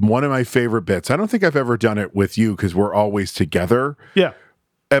 one of my favorite bits, I don't think I've ever done it with you because we're always together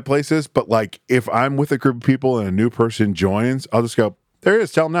at places, but like if I'm with a group of people and a new person joins, I'll just go, there it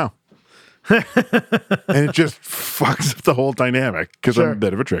is, tell them now. And it just fucks up the whole dynamic because I'm Sure. a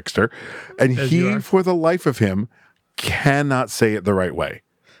bit of a trickster. And As you he, are. for the life of him, cannot say it the right way.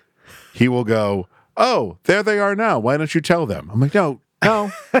 He will go, "Oh, there they are now. Why don't you tell them?" I'm like, no.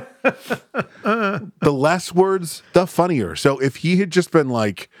 The less words, the funnier. So if he had just been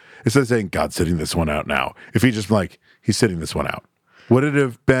like, instead of saying, "God's sitting this one out now," if he just been like, "He's sitting this one out," would it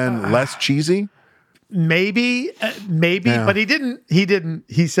have been less cheesy? Maybe, Yeah. but he didn't. He didn't.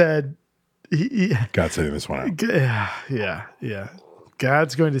 He said, God's sitting this one out. yeah.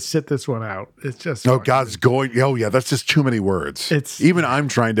 God's going to sit this one out. It's just Oh, fucking- God's going. Oh, yeah, that's just too many words. It's- even I'm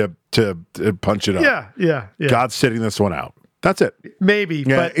trying to punch it up. Yeah. God's sitting this one out. That's it. Maybe,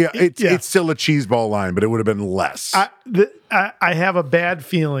 Yeah, but it's still a cheese ball line, but it would have been less. I have a bad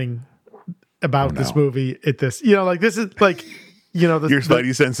feeling about this movie. At this, like this is like, Your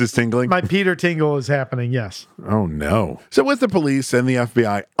spidey sense is tingling. my Peter Tingle is happening. Yes. Oh no. So with the police and the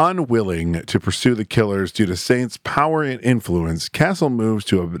FBI unwilling to pursue the killers due to Saint's power and influence, Castle moves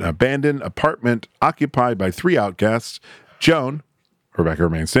to an abandoned apartment occupied by 3 outcasts: Joan, Rebecca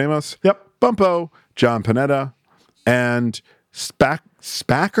remains famous. Yep. Bumpo, John Panetta, and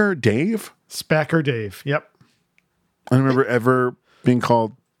Spacker Dave. Spacker Dave. Yep. I don't remember ever being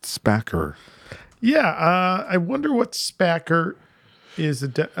called Spacker. Yeah. I wonder what Spacker is.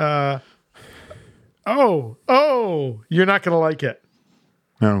 Oh, you're not going to like it.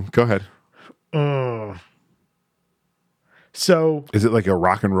 No, go ahead. So Is it like a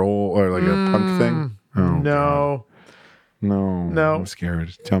rock and roll or like a punk thing? Oh, no. no. I'm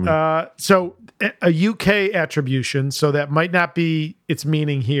scared. Tell me. So a UK attribution. So that might not be its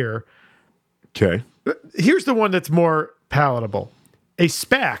meaning here. Okay. Here's the one that's more palatable. A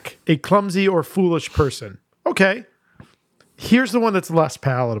SPAC, a clumsy or foolish person. Okay. Here's the one that's less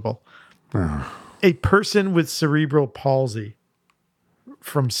palatable. A person with cerebral palsy.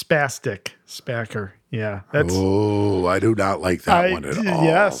 From spastic. Spacker. Yeah. That's Oh, I do not like that one at all.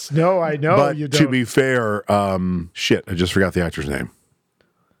 Yes. No, I know But you to don't. be fair, shit, I just forgot the actor's name.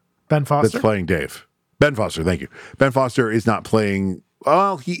 Ben Foster. That's playing Dave. Ben Foster, thank you. Ben Foster is not playing.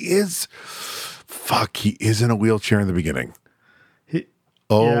 Well, he is. Fuck, he is in a wheelchair in the beginning.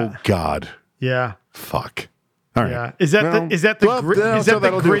 Yeah. God. Yeah. Fuck. All right. Yeah. Is that is that the is so that the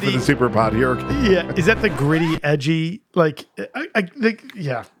that'll do it gritty for the Super Pod here. Yeah, is that the gritty, edgy? Like, I think,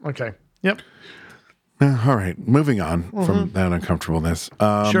 yeah, okay, yep, All right, moving on from that uncomfortableness.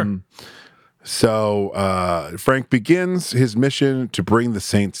 sure. So Frank begins his mission to bring the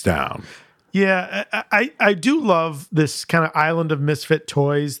Saints down. Yeah, I do love this kind of island of misfit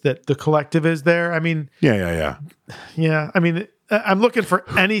toys that the collective is there. I mean, Yeah. yeah, I mean, I'm looking for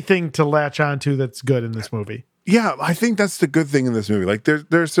anything to latch onto that's good in this movie. Yeah, I think that's the good thing in this movie. Like,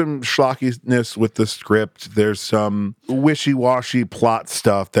 there's some schlockiness with the script. There's some wishy-washy plot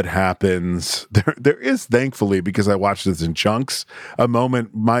stuff that happens. There is, thankfully, because I watched this in chunks, a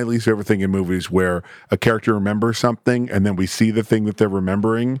moment, my least favorite thing in movies, where a character remembers something and then we see the thing that they're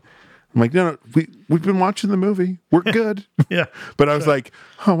remembering. I'm like, no, we've been watching the movie. We're good. Yeah, But I was like,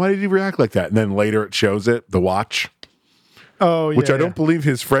 oh, why did he react like that? And then later it shows it, the watch. oh, yeah, Which I don't believe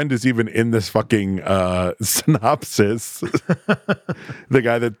his friend is even in this fucking synopsis. The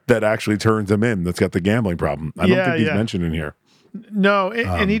guy that actually turns him in, that's got the gambling problem. I don't think he's mentioned in here. No,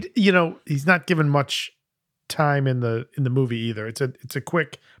 and he, he's not given much time in the movie either. It's a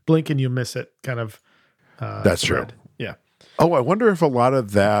quick blink and you miss it kind of. That's true. thread. Yeah. Oh, I wonder if a lot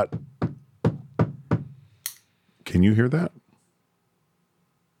of that. Can you hear that?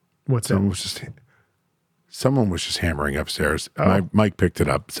 What's that? Someone was just hammering upstairs. My mic picked it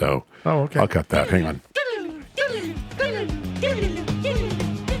up, so Oh, okay. I'll cut that. Hang on.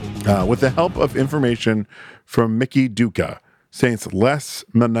 With the help of information from Mickey Duca, Saint's less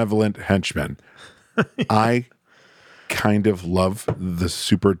malevolent henchman, I kind of love the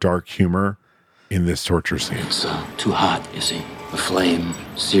super dark humor in this torture scene. It's too hot, you see. The flame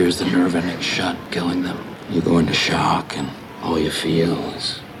sears the nerve endings shut, killing them. You go into shock, and all you feel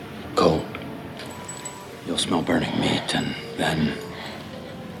is cold. You'll smell burning meat, and then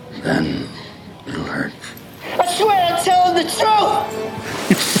it'll hurt. I swear I'm telling the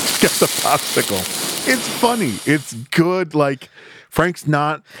truth! Got the popsicle. It's funny. It's good. Like, Frank's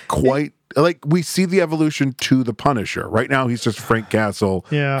not quite like, we see the evolution to the Punisher. Right now, he's just Frank Castle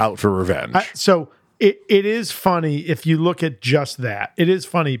out for revenge. So it is funny if you look at just that. It is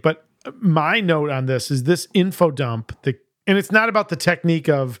funny, but my note on this is this info dump, and it's not about the technique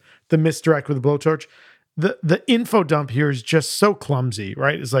of the misdirect with the blowtorch. The info dump here is just so clumsy,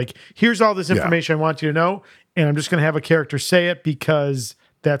 right? It's like, here's all this information I want you to know, and I'm just going to have a character say it because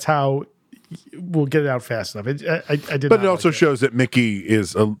that's how we'll get it out fast enough. I did, but it also shows that Mickey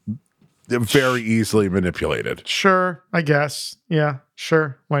is very easily manipulated. Sure, I guess. Yeah,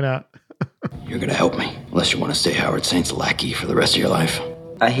 sure. Why not? You're gonna help me, unless you want to stay Howard Saint's lackey for the rest of your life.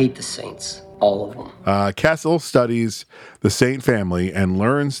 I hate the Saints. All of them. Castle studies the Saint family and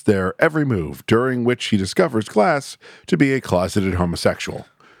learns their every move, during which he discovers Glass to be a closeted homosexual.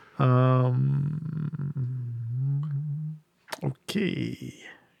 Okay.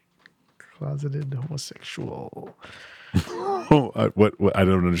 Closeted homosexual. What? I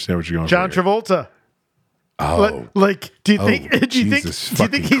don't understand what you're going John for. Travolta. Oh, Like, do you think? Do you Jesus think? Do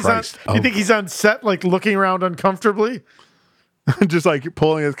you think fucking he's Christ. on? Do you think he's on set, like looking around uncomfortably? just like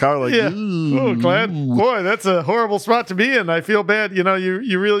pulling his car, like, Yeah. "Ooh." Oh, Glenn, boy, that's a horrible spot to be in. I feel bad. You know,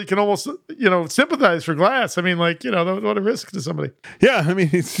 you really can almost, sympathize for Glass. I mean, like, what a risk to somebody. Yeah, I mean,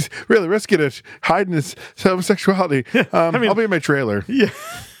 he's really risking it, hiding his homosexuality. I'll be in my trailer. Yeah.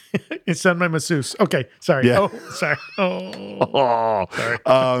 Send my masseuse. Okay. Sorry. Yeah. Oh, sorry. Oh.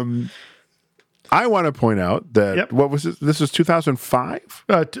 Sorry. I want to point out that, Yep. what was it? This was 2005?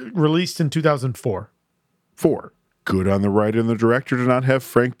 Released in 2004. 4. Good on the writer and the director to not have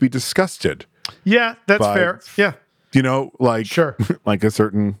Frank be disgusted. Yeah, that's But- fair. Yeah. Like, Sure. like a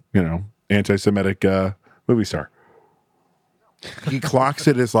certain, anti-Semitic movie star. He clocks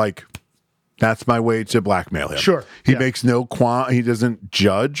it as like, that's my way to blackmail him. Sure. He Yeah. makes no he doesn't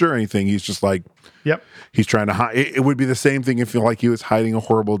judge or anything. He's just like, Yep. he's trying to hide. It would be the same thing if he was hiding a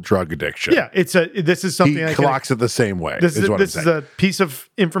horrible drug addiction. Yeah. This is something He clocks it the same way. This is what this I'm is saying. a piece of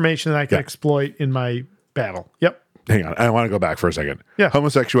information that I can Yeah. exploit in my battle. Yep. Hang on. I want to go back for a second. Yeah.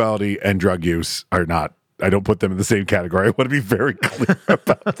 Homosexuality and drug use are not, I don't put them in the same category. I want to be very clear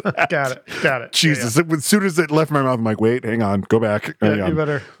about that. Got it. Jesus. As soon as it left my mouth, I'm like, wait, hang on, go back. Yeah, Hang you on.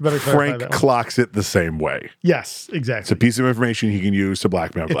 better clarify Frank that one. clocks it the same way. Yes, It's exactly. a piece of information he can use to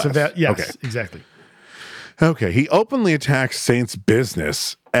blackmail Glass. Yes, Okay. exactly. Okay. He openly attacks Saint's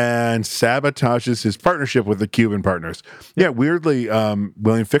business and sabotages his partnership with the Cuban partners. Yeah, weirdly, William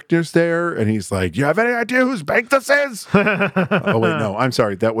Fichtner's there, and he's like, "You have any idea whose bank this is?" Oh wait, no, I'm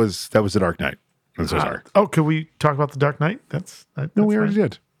sorry. That was The Dark Knight. I'm so sorry. Oh, could we talk about the Dark Knight? No, we already fine.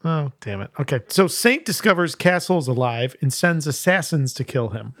 did. Oh, damn it. Okay. So Saint discovers Castle is alive and sends assassins to kill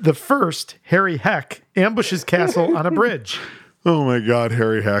him. The first, Harry Heck, ambushes Castle on a bridge. Oh my God,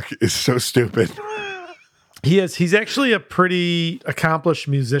 Harry Heck is so stupid. He's actually a pretty accomplished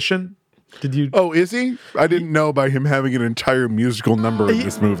musician. Did you? Oh, is he? I didn't know by him having an entire musical number in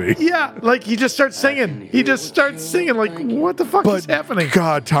this movie. Yeah, like he just starts singing. Like, what the fuck is happening?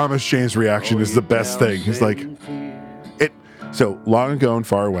 God, Thomas Jane's reaction is the best thing. He's like, it. So long ago and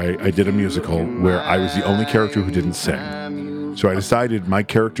far away, I did a musical where I was the only character who didn't sing. So I decided my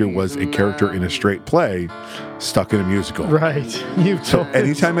character was a character in a straight play stuck in a musical. Right. So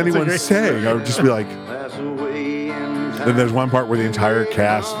anytime anyone sang, I would just be like, then there's one part where the entire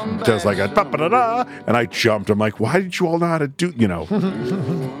cast does like a da-ba-da-da, and I jumped. I'm like, why did you all know how to do,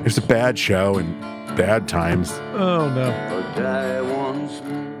 it's a bad show and bad times. Oh, no.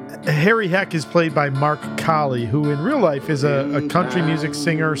 Harry Heck is played by Mark Colley, who in real life is a country music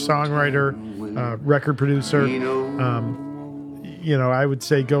singer, songwriter, record producer. I would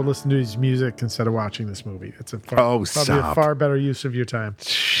say go listen to his music instead of watching this movie. It's probably a far better use of your time.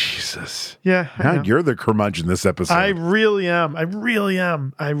 Jesus. Yeah. I Now know. you're the curmudgeon this episode. I really am.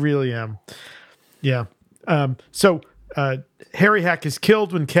 Yeah. So Harry Heck is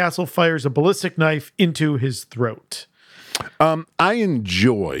killed when Castle fires a ballistic knife into his throat. I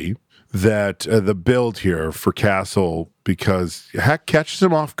enjoy that the build here for Castle because Heck catches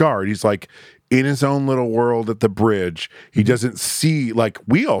him off guard. He's like in his own little world at the bridge. He doesn't see, like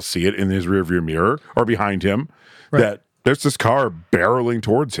we all see it in his rearview mirror or behind him, that there's this car barreling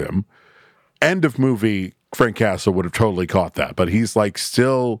towards him. End of movie, Frank Castle would have totally caught that, but he's like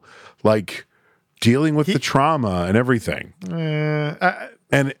still like dealing with the trauma and everything.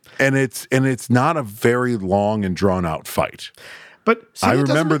 And it's not a very long and drawn out fight. But see, I it doesn't-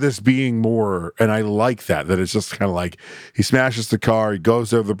 remember this being more, and I like that it's just kind of like he smashes the car, he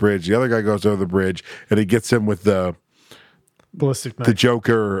goes over the bridge, the other guy goes over the bridge, and he gets him with the ballistic knife. the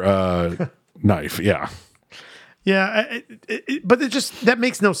Joker knife. Yeah. Yeah, but that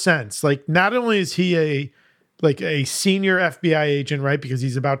makes no sense. Like, not only is he a senior FBI agent, right? Because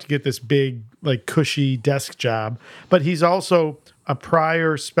he's about to get this big, like, cushy desk job, but he's also a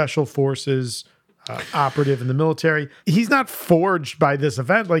prior special forces operative in the military. He's not forged by this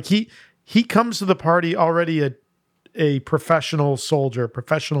event. Like, he comes to the party already a professional soldier,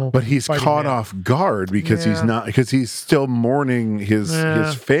 But he's fighting caught man. off guard because he's still mourning his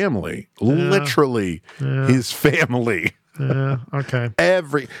family, literally his family. Yeah, okay.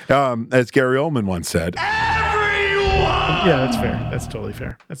 As Gary Oldman once said, Yeah, that's fair. That's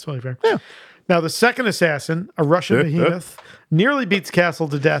totally fair. Yeah. Now, the second assassin, a Russian behemoth, nearly beats Castle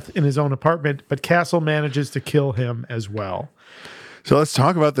to death in his own apartment, but Castle manages to kill him as well. So let's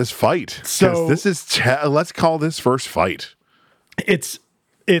talk about this fight. So this is let's call this first fight. It's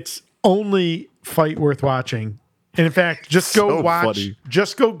only fight worth watching. And in fact, just go watch,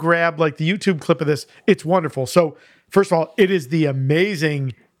 just go grab like the YouTube clip of this. It's wonderful. So first of all, it is the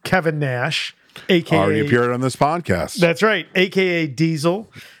amazing Kevin Nash, aka already appeared on this podcast. That's right, aka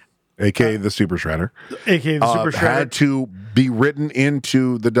Diesel, aka the Super Shredder, aka the Super Shredder. Had to be written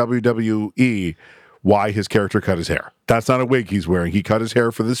into the WWE why his character cut his hair. That's not a wig he's wearing. He cut his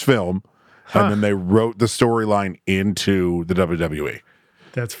hair for this film, and then they wrote the storyline into the WWE.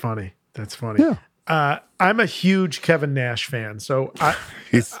 That's funny. Yeah. I'm a huge Kevin Nash fan, so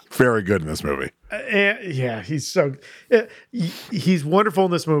he's very good in this movie. Yeah, he's he's wonderful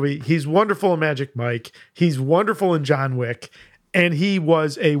in this movie. He's wonderful in Magic Mike. He's wonderful in John Wick, and he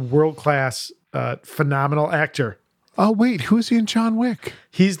was a world-class, phenomenal actor. Oh wait, who's he in John Wick?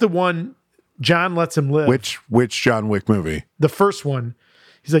 He's the one. John lets him live. Which John Wick movie? The first one.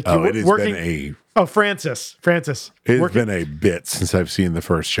 He's like, it has been Francis. It's been a bit since I've seen the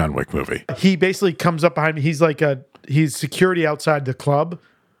first John Wick movie. He basically comes up behind me. He's security outside the club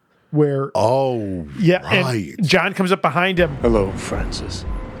where. Oh, yeah. Right. And John comes up behind him. Hello, Francis.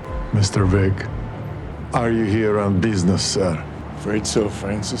 Mr. Vic. Are you here on business, sir? Afraid so,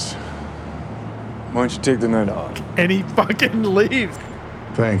 Francis. Why don't you take the night off? And he fucking leaves.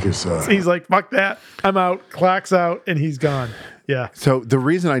 Thank you, sir. He's like, fuck that. I'm out. Clock's out. And he's gone. Yeah. So the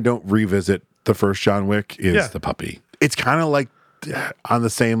reason I don't revisit the first John Wick is the puppy. It's kind of like on the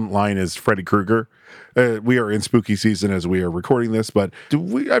same line as Freddy Krueger. We are in spooky season as we are recording this, but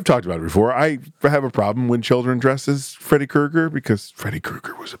I've talked about it before. I have a problem when children dress as Freddy Krueger because Freddy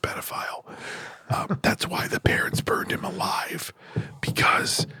Krueger was a pedophile. That's why the parents burned him alive,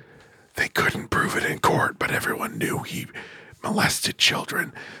 because they couldn't prove it in court, but everyone knew he molested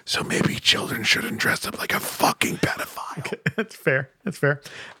children, so maybe children shouldn't dress up like a fucking pedophile. Okay, that's fair.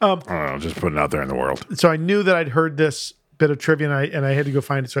 I don't know, just putting it out there in the world. So I knew that I'd heard this bit of trivia, and I had to go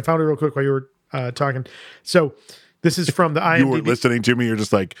find it. So I found it real quick while you were talking. So this is from the IMDb. You were listening to me. You're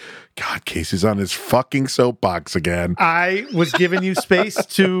just like, God, Casey's on his fucking soapbox again. I was giving you space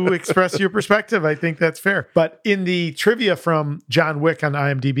to express your perspective. I think that's fair. But in the trivia from John Wick on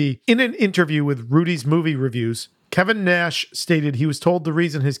IMDb, in an interview with Rudy's Movie Reviews, Kevin Nash stated he was told the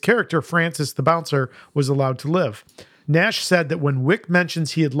reason his character, Francis the Bouncer, was allowed to live. Nash said that when Wick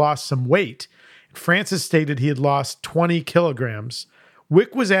mentions he had lost some weight, Francis stated he had lost 20 kilograms.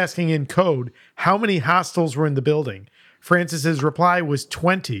 Wick was asking in code how many hostiles were in the building. Francis's reply was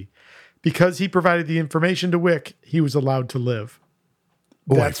 20. Because he provided the information to Wick, he was allowed to live.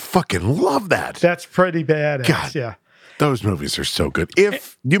 Oh, I fucking love that. That's pretty badass. God, yeah. Those movies are so good.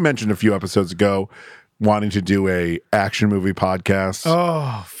 If you mentioned a few episodes ago wanting to do a action movie podcast.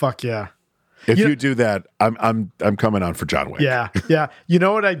 Oh, fuck yeah. If you do that, I'm coming on for John Wick. Yeah. Yeah. You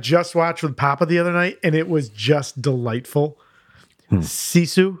know what I just watched with Papa the other night, and it was just delightful?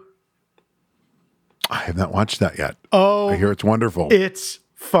 Sisu. I have not watched that yet. Oh, I hear it's wonderful. It's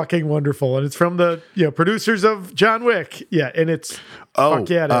fucking wonderful. And it's from the producers of John Wick. Yeah. And it's fuck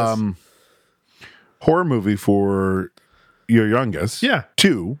yeah, it is. Horror movie for your youngest. Yeah.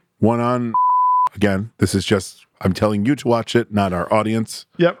 2, 1 on. Again, this is just, I'm telling you to watch it, not our audience.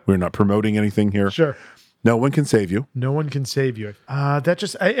 Yep. We're not promoting anything here. Sure. No One Can Save You. No One Can Save You.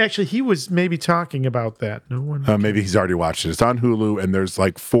 Actually, he was maybe talking about that. No one. Maybe he's already watched it. It's on Hulu, and there's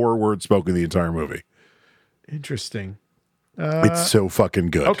like 4 words spoken the entire movie. Interesting. It's so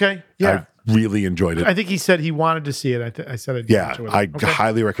fucking good. Okay. Yeah. I really enjoyed it. I think he said he wanted to see it. I said I'd watch it with him. I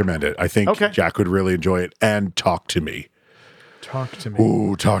highly recommend it. I think Jack would really enjoy it. And Talk to Me. Talk to Me.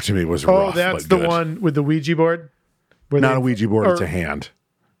 Ooh, Talk to Me was rough. Oh, that's the one with the Ouija board? Not a Ouija board, it's a hand.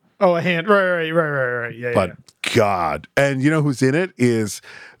 Oh, a hand. Right. Yeah. But God. And you know who's in it is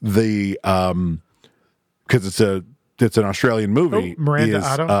the because it's an Australian movie. Miranda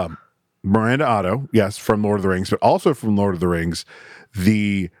Otto. Miranda Otto, yes, from Lord of the Rings, but also from Lord of the Rings,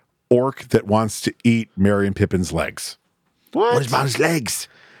 the orc that wants to eat Merry and Pippin's legs. What about his legs?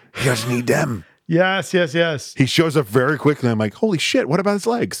 He doesn't need them. Yes. He shows up very quickly. I'm like, holy shit, what about his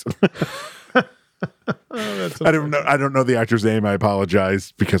legs? I don't know the actor's name. I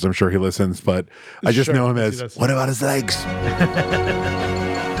apologize because I'm sure he listens, but I just know him as, what about his legs?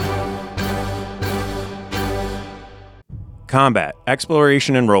 Combat,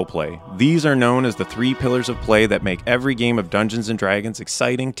 exploration, and roleplay. These are known as the 3 pillars of play that make every game of Dungeons & Dragons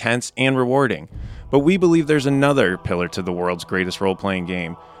exciting, tense, and rewarding. But we believe there's another pillar to the world's greatest role-playing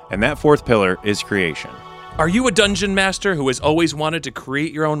game, and that 4th pillar is creation. Are you a dungeon master who has always wanted to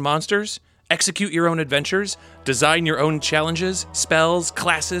create your own monsters, execute your own adventures, design your own challenges, spells,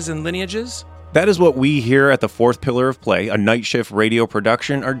 classes, and lineages? That is what we here at the Fourth Pillar of Play, a Night Shift radio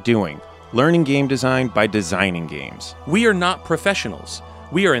production, are doing. Learning game design by designing games. We are not professionals.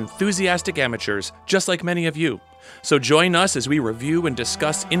 We are enthusiastic amateurs, just like many of you. So join us as we review and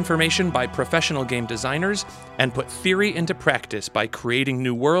discuss information by professional game designers and put theory into practice by creating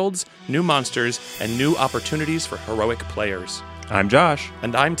new worlds, new monsters, and new opportunities for heroic players. I'm Josh.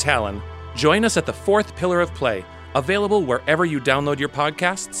 And I'm Talon. Join us at the Fourth Pillar of Play, available wherever you download your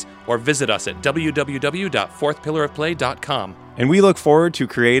podcasts, or visit us at www.fourthpillarofplay.com. And we look forward to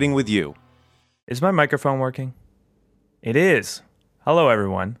creating with you. Is my microphone working? It is. Hello,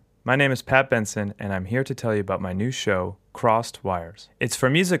 everyone. My name is Pat Benson, and I'm here to tell you about my new show, Crossed Wires. It's for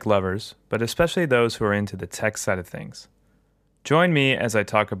music lovers, but especially those who are into the tech side of things. Join me as I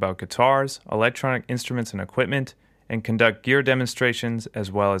talk about guitars, electronic instruments and equipment, and conduct gear demonstrations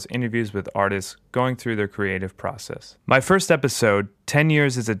as well as interviews with artists going through their creative process. My first episode, 10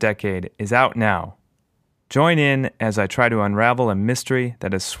 Years is a Decade, is out now. Join in as I try to unravel a mystery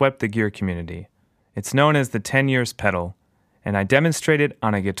that has swept the gear community. It's known as the 10 Years pedal, and I demonstrate it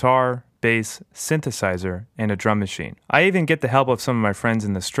on a guitar, bass, synthesizer, and a drum machine. I even get the help of some of my friends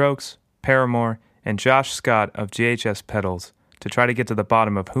in The Strokes, Paramore, and Josh Scott of GHS Pedals to try to get to the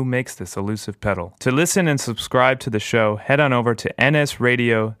bottom of who makes this elusive pedal. To listen and subscribe to the show, head on over to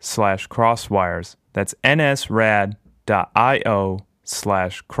nsradio/crosswires. That's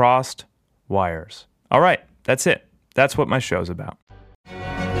nsrad.io/crossedwires. All right, that's it. That's what my show's about.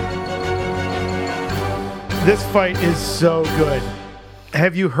 This fight is so good.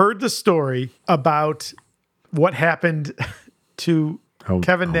 Have you heard the story about what happened to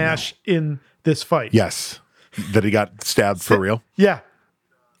Kevin Nash in this fight? Yes. That he got stabbed for real? Yeah.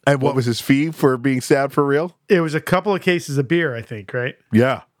 And what was his fee for being stabbed for real? It was a couple of cases of beer, I think, right?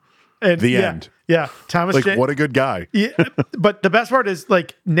 Yeah. And the end. Yeah. Thomas like, what a good guy. Yeah. But the best part is,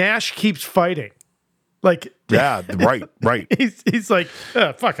 like, Nash keeps fighting. Like, yeah, right. He's like,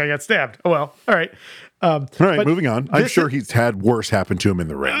 oh, fuck, I got stabbed. Oh, well, all right. All right, moving on. I'm sure he's had worse happen to him in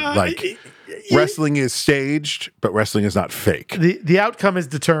the ring. Wrestling is staged, but wrestling is not fake. The outcome is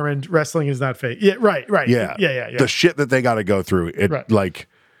determined. Wrestling is not fake. Yeah, right. Yeah. The shit that they got to go through.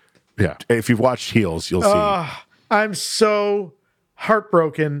 If you've watched Heels, you'll see. I'm so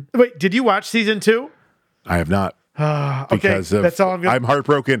heartbroken. Wait, did you watch season 2? I have not. Because that's all I'm gonna... I'm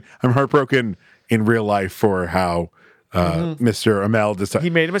heartbroken. I'm heartbroken in real life for how Mr. Amell decided. He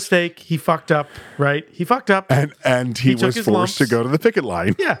made a mistake. He fucked up, right? He fucked up. And he was forced to go to the picket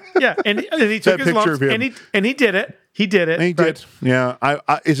line. Yeah. And he took his lumps. And he did it. He did it. And he did. Yeah.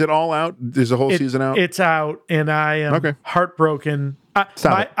 Is it all out? Is the whole season out? It's out. And I am heartbroken.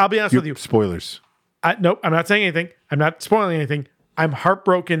 I'll be honest with you. Spoilers. Nope. I'm not saying anything. I'm not spoiling anything. I'm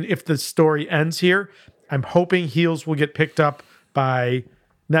heartbroken if the story ends here. I'm hoping Heels will get picked up by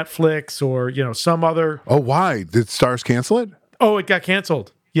Netflix or, some other. Oh, why? Did Starz cancel it? Oh, it got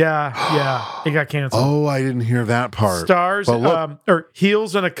canceled. Yeah, it got canceled. Oh, I didn't hear that part. Starz, or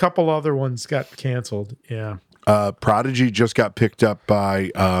Heels and a couple other ones got canceled. Yeah. Prodigy just got picked up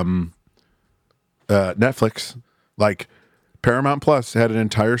by Netflix. Like, Paramount Plus had an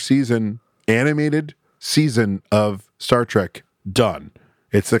entire animated season of Star Trek done.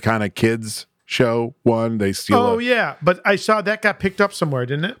 It's the kind of kids show one. They steal. Oh, yeah. But I saw that got picked up somewhere,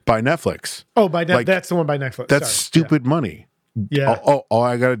 didn't it? By Netflix. Oh, that's the one by Netflix. That's stupid money. Yeah. All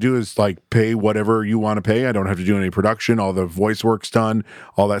I got to do is pay whatever you want to pay. I don't have to do any production. All the voice work's done,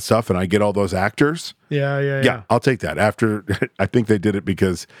 all that stuff, and I get all those actors. Yeah. I'll take that. After I think they did it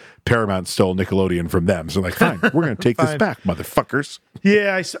because Paramount stole Nickelodeon from them. So fine, we're going to take this back, motherfuckers.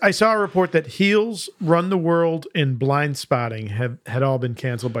 Yeah, I saw a report that Heels, Run the World, and Blind Spotting had all been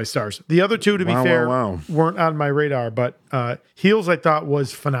canceled by Starz. The other two, to be fair, weren't on my radar, but Heels I thought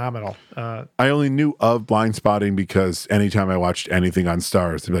was phenomenal. I only knew of Blind Spotting because anytime I watched anything on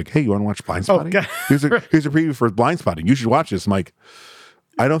Starz, they'd be like, "Hey, you want to watch Blind Spotting? Here's a preview for Blind Spotting. You should watch this." I'm like,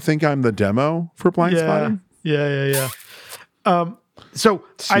 I don't think I'm the demo for Blind Spotting. Yeah. So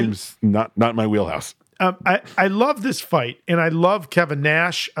seems not my wheelhouse. I love this fight, and I love Kevin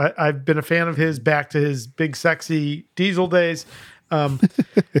Nash. I've been a fan of his back to his big, sexy Diesel days.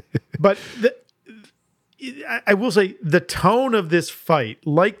 But I will say the tone of this fight,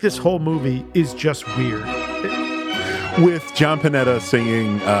 like this whole movie, is just weird. With John Panetta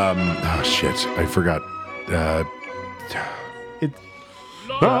singing, I forgot.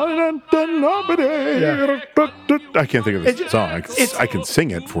 I can't think of the song. I can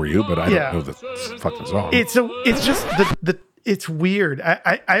sing it for you, but I don't know the fucking song. It's just It's weird.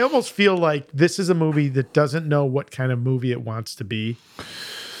 I almost feel like this is a movie that doesn't know what kind of movie it wants to be.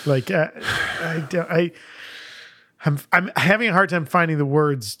 Like I'm having a hard time finding the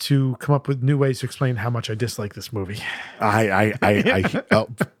words to come up with new ways to explain how much I dislike this movie. I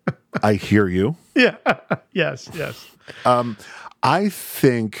hear you. Yeah. Yes. I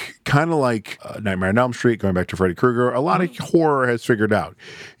think kind of like Nightmare on Elm Street, going back to Freddy Krueger, a lot of horror has figured out.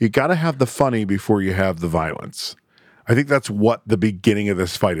 You got to have the funny before you have the violence. I think that's what the beginning of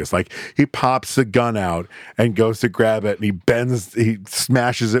this fight is. Like, he pops the gun out and goes to grab it, and he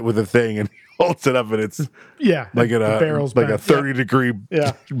smashes it with a thing, and he holds it up, and it's like at a 30-degree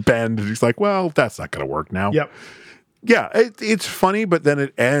bend. And he's like, well, that's not going to work now. Yep. Yeah, it's funny, but then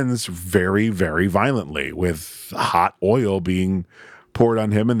it ends very, very violently with hot oil being poured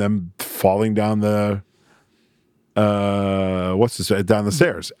on him and then falling down the down the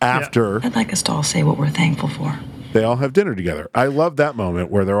stairs after. I'd like us to all say what we're thankful for. They all have dinner together. I love that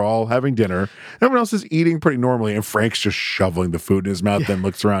moment where they're all having dinner. Everyone else is eating pretty normally, and Frank's just shoveling the food in his mouth. Then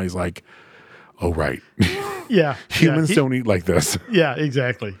looks around. He's like, "Oh right, yeah, humans don't eat like this." Yeah,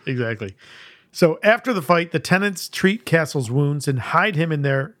 exactly. So after the fight, the tenants treat Castle's wounds and hide him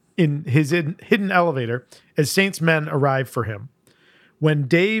in his hidden elevator as Saint's men arrive for him. When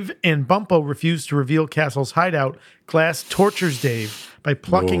Dave and Bumpo refuse to reveal Castle's hideout, Glass tortures Dave by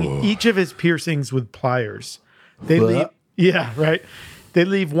plucking each of his piercings with pliers. They leave. Yeah, right. They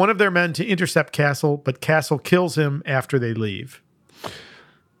leave one of their men to intercept Castle, but Castle kills him after they leave.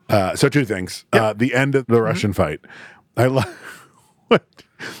 So two things. The end of the Russian fight. I love when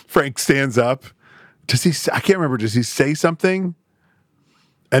Frank stands up. I can't remember. Does he say something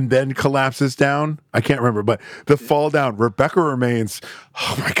and then collapses down? I can't remember. But the fall down, Rebecca remains,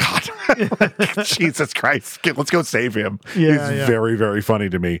 oh my God. Jesus Christ. Let's go save him. He's very, very funny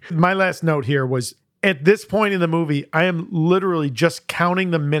to me. My last note here was, at this point in the movie, I am literally just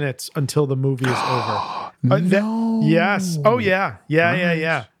counting the minutes until the movie is over. No. Yes. Oh, yeah.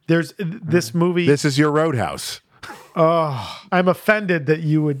 Yeah. There's this movie. This is your Roadhouse. Oh, I'm offended that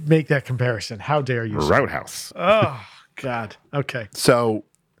you would make that comparison. How dare you? Roadhouse. Oh, God. Okay. So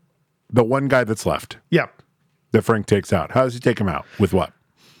the one guy that's left. Yep. That Frank takes out. How does he take him out? With what?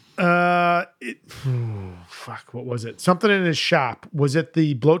 What was it? Something in his shop. Was it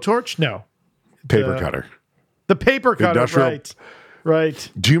the blowtorch? No. Paper cutter. The paper cutter,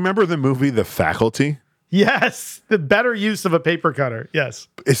 right. Do you remember the movie The Faculty? Yes, the better use of a paper cutter. Yes.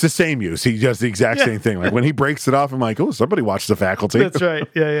 It's the same use. He does the exact same thing. Like when he breaks it off, I'm like, oh, somebody watched The Faculty. That's right.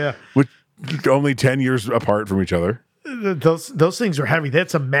 Yeah. Which only 10 years apart from each other. Those things are heavy.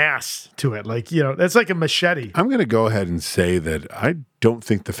 That's a mass to it. Like, that's like a machete. I'm going to go ahead and say that I don't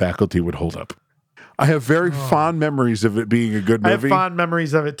think The Faculty would hold up. I have very fond memories of it being a good movie. I have fond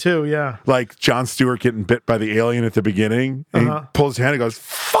memories of it too, yeah. Like Jon Stewart getting bit by the alien at the beginning. And he pulls his hand and goes,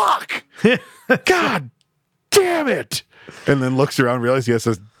 fuck! God damn it! And then looks around and realizes he has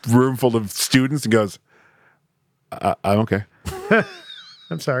a room full of students and goes, I'm okay.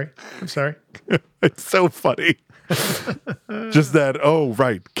 I'm sorry. It's so funny. Just that, oh,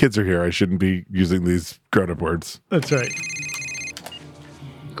 right, kids are here. I shouldn't be using these grown-up words. That's right.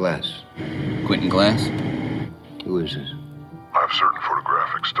 Glass. Quentin Glass? Who is this? I have certain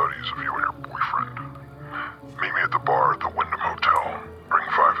photographic studies of you and your boyfriend. Meet me at the bar at the Wyndham Hotel. Bring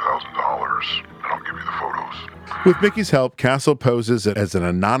 $5,000 and I'll give you the photos. With Mickey's help, Castle poses as an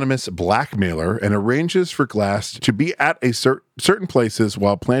anonymous blackmailer and arranges for Glass to be at certain places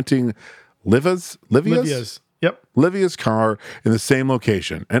while planting Livia's car in the same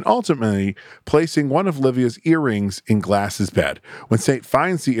location, and ultimately placing one of Livia's earrings in Glass's bed. When Saint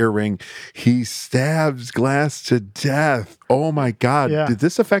finds the earring, he stabs Glass to death. Oh my God. Yeah. Did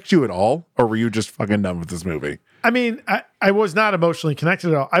this affect you at all? Or were you just fucking done with this movie? I mean, I was not emotionally connected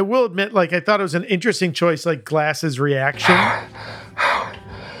at all. I will admit, I thought it was an interesting choice, Glass's reaction. Howard,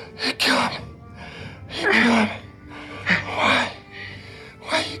 you killed him. You killed him. Why?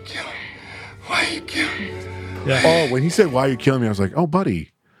 Why you kill him? Why you kill him? Yeah. Oh, when he said, why are you killing me? I was like, oh,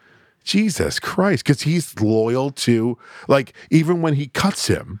 buddy, Jesus Christ. Because he's loyal to, even when he cuts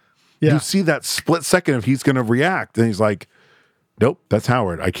him, you see that split second if he's going to react. And he's like, nope, that's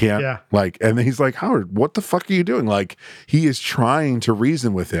Howard. I can't. Yeah. And then he's like, Howard, what the fuck are you doing? He is trying to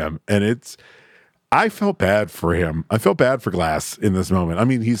reason with him. And I felt bad for him. I felt bad for Glass in this moment. I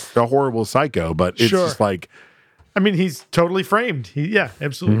mean, he's a horrible psycho, but it's just he's totally framed.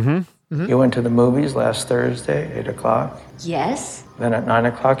 Absolutely. Mm-hmm. Mm-hmm. You went to the movies last Thursday, 8 o'clock? Yes. Then at 9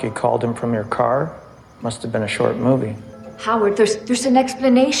 o'clock, you called him from your car? Must have been a short movie. Howard, there's an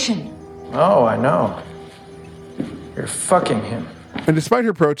explanation. Oh, I know. You're fucking him. And despite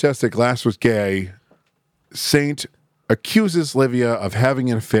her protest that Glass was gay, Saint accuses Livia of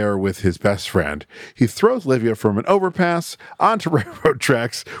having an affair with his best friend. He throws Livia from an overpass onto railroad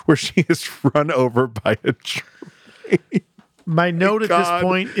tracks where she is run over by a train. My note at this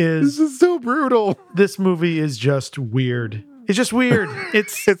point is... This is so brutal. This movie is just weird. It's just weird.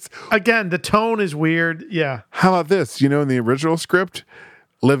 It's again, the tone is weird. Yeah. How about this? In the original script,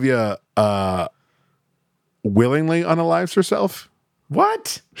 Livia willingly unalives herself.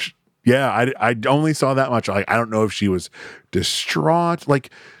 What? Yeah, I only saw that much. I don't know if she was distraught.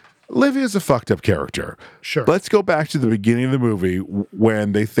 Like, Livia's a fucked up character. Sure. Let's go back to the beginning of the movie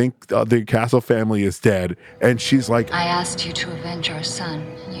when they think the Castle family is dead, and she's like, I asked you to avenge our son,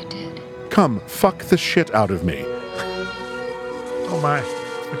 and you did. Come, fuck the shit out of me. Oh my.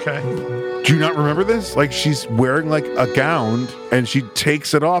 Okay. Do you not remember this? Like, she's wearing like a gown, and she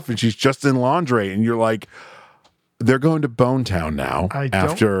takes it off, and she's just in lingerie, and you're like, they're going to Bone Town now.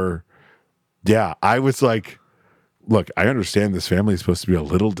 Yeah, I was like, look, I understand this family is supposed to be a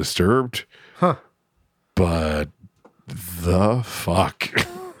little disturbed. Huh. But the fuck.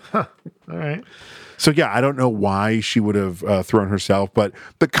 Huh. All right. So, yeah, I don't know why she would have thrown herself, but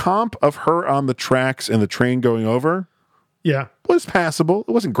the comp of her on the tracks and the train going over was passable.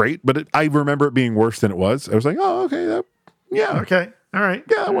 It wasn't great, but I remember it being worse than it was. I was like, oh, okay. Okay. All right.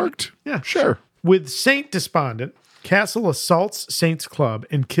 Yeah, that worked. Yeah. Sure. With Saint despondent, Castle assaults Saint's club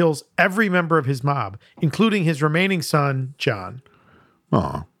and kills every member of his mob, including his remaining son, John.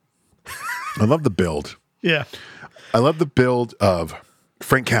 Aw. I love the build. Yeah. I love the build of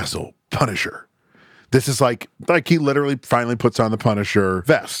Frank Castle, Punisher. This is like he literally finally puts on the Punisher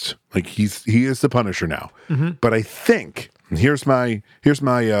vest. Like he is the Punisher now. Mm-hmm. But I think, and here's my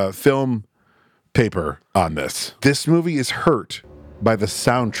film paper on this. This movie is hurt by the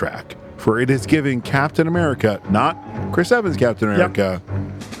soundtrack, for it is giving Captain America, not Chris Evans Captain America,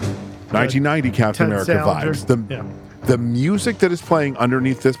 1990 Captain America vibes. The music that is playing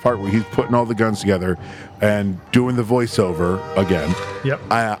underneath this part where he's putting all the guns together and doing the voiceover again. Yep.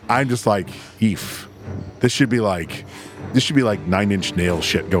 I'm just like, eef. This should be like 9 Inch Nails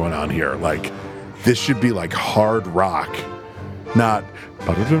shit going on here. Like, this should be like hard rock, not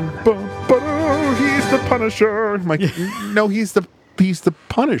he's the Punisher. I'm like, no, he's the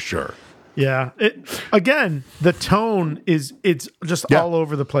Punisher. Yeah. Again, the tone it's just all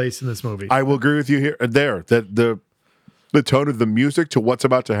over the place in this movie. I will agree with you here there that the tone of the music to what's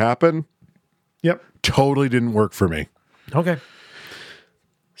about to happen. Yep. Totally didn't work for me. Okay.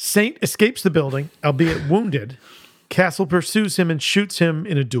 Saint escapes the building, albeit wounded. Castle pursues him and shoots him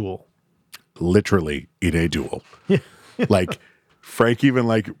in a duel. Literally in a duel. Like, Frank even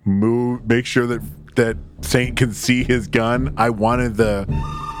like make sure that Saint can see his gun. I wanted the...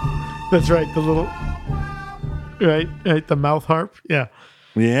 That's right, the little... Right, the mouth harp. Yeah.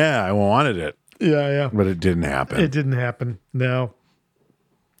 Yeah, I wanted it. Yeah. But it didn't happen. It didn't happen, no.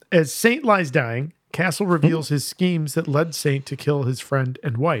 As Saint lies dying, Castle reveals his schemes that led Saint to kill his friend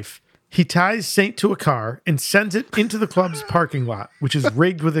and wife. He ties Saint to a car and sends it into the club's parking lot, which is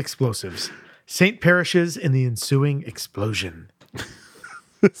rigged with explosives. Saint perishes in the ensuing explosion.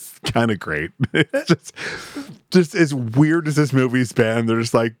 It's kind of great. It's just as weird as this movie's been, they're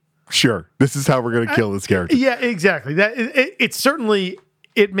just like, sure, this is how we're going to kill this character. Yeah, exactly. That it certainly...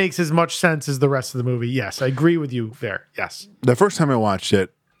 It makes as much sense as the rest of the movie. Yes, I agree with you there. Yes. The first time I watched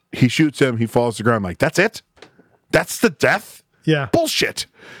it, he shoots him, he falls to the ground. I'm like, that's it? That's the death? Yeah. Bullshit.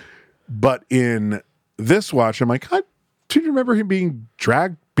 But in this watch, I'm like, do you remember him being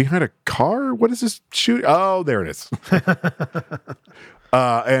dragged behind a car? What is this shoot? Oh, there it is.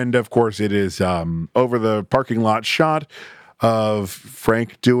 And of course, it is over the parking lot shot of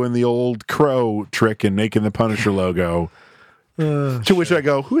Frank doing the old crow trick and making the Punisher logo. To which I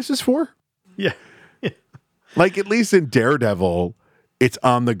go, who is this for? Yeah. Like, at least in Daredevil, it's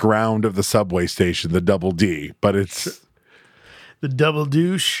on the ground of the subway station, the Double D, but it's... The Double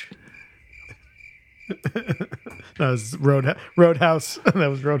Douche. That was Roadhouse. That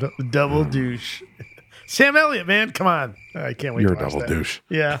was Roadhouse. The Double Douche. Sam Elliott, man, come on. I can't wait You're to watch a double that. douche.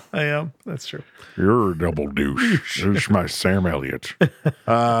 Yeah, I am. That's true. You're a double douche. There's my Sam Elliott.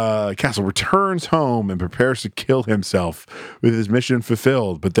 Castle returns home and prepares to kill himself with his mission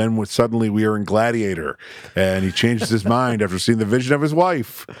fulfilled. But then suddenly we are in Gladiator, and he changes his mind after seeing the vision of his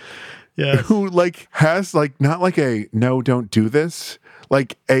wife. Yeah, who has not like a no, don't do this.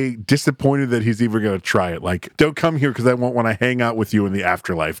 Like a disappointed that he's even going to try it. Like, don't come here because I won't want to hang out with you in the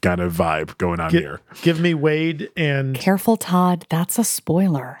afterlife kind of vibe going on here. Give me Wade and... Careful, Todd. That's a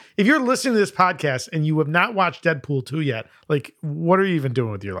spoiler. If you're listening to this podcast and you have not watched Deadpool 2 yet, like, what are you even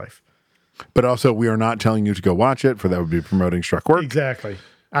doing with your life? But also, we are not telling you to go watch it, for that would be promoting Struck Work. Exactly.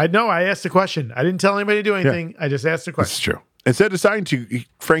 I know. I asked a question. I didn't tell anybody to do anything. I just asked a question. That's true.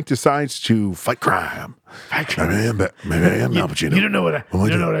 Frank decides to fight crime. Fight crime. Maybe I am Al Pacino. You don't know what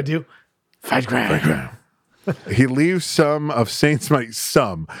I do. Fight crime. Fight crime. He leaves some of Saint's money.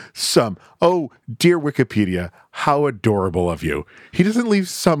 Some. Oh, dear Wikipedia, how adorable of you. He doesn't leave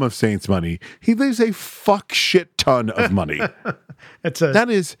some of Saint's money. He leaves a fuck shit ton of money. That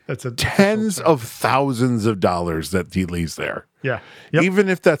is tens of thousands of dollars that he leaves there. Yeah. Even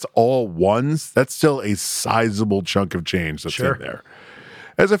if that's all ones, that's still a sizable chunk of change that's in there.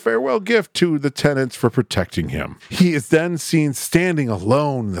 As a farewell gift to the tenants for protecting him. He is then seen standing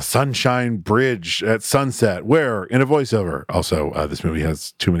alone in the Sunshine Bridge at sunset, where, in a voiceover, also this movie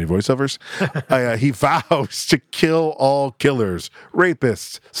has too many voiceovers, he vows to kill all killers,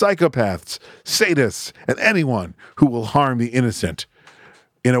 rapists, psychopaths, sadists, and anyone who will harm the innocent.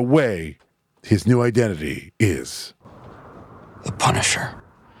 In a way, his new identity is the Punisher.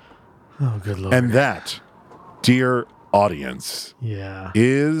 Oh, good Lord. And that, dear audience,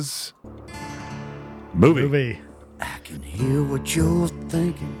 is movie. I can hear what you're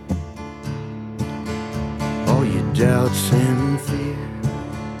thinking, all your doubts and fear.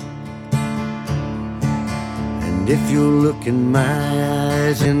 And if you look in my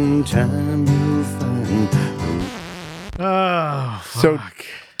eyes in time, you'll find. Oh, so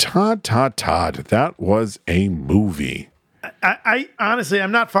Todd, that was a movie. I honestly,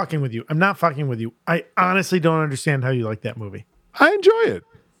 I'm not fucking with you. I honestly don't understand how you like that movie. I enjoy it.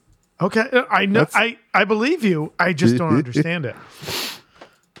 Okay. I know. I believe you. I just don't understand it.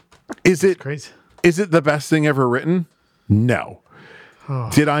 Is it crazy? Is it the best thing ever written? No. Oh.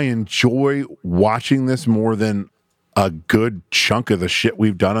 Did I enjoy watching this more than a good chunk of the shit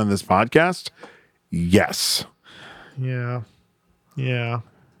we've done on this podcast? Yes. Yeah.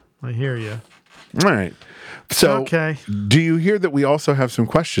 I hear you. All right. So, okay. Do you hear that we also have some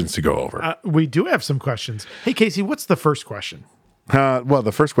questions to go over? We do have some questions. Hey, Casey, what's the first question? Well,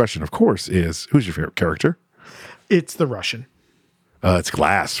 the first question, of course, is who's your favorite character? It's the Russian. It's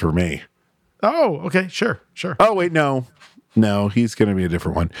Glass for me. Oh, okay. Sure. Oh, wait, no, he's going to be a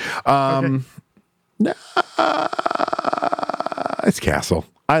different one. It's Castle.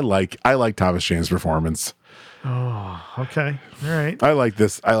 I like Thomas Jane's performance. Oh, okay. All right. I like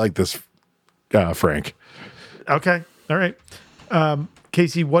this, Frank. Okay. All right.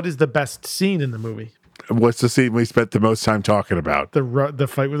 Casey, what is the best scene in the movie? What's the scene we spent the most time talking about? The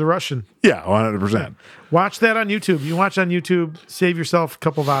fight with the Russian. Yeah, 100%. Watch that on YouTube. You watch on YouTube, save yourself a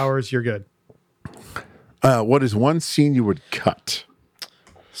couple of hours, you're good. What is one scene you would cut?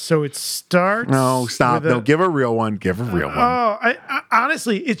 So it starts. No, stop. No, give a real one. Oh, I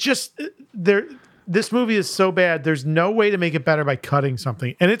honestly, it's just there. This movie is so bad. There's no way to make it better by cutting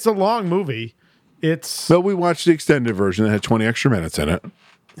something, and it's a long movie. Well, we watched the extended version that had 20 extra minutes in it.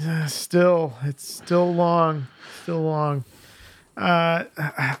 It's still long. I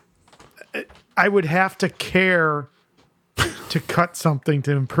would have to care to cut something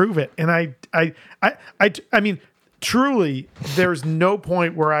to improve it, and I mean, truly, there's no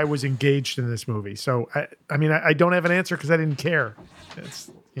point where I was engaged in this movie. So I don't have an answer because I didn't care.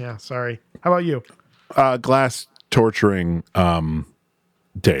 Sorry. How about you? Glass torturing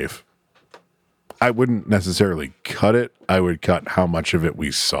Dave. I wouldn't necessarily cut it. I would cut how much of it we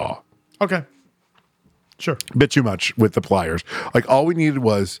saw. Okay. Sure. A bit too much with the pliers. Like all we needed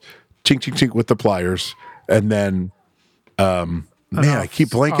was chink, chink, chink with the pliers. And then, I keep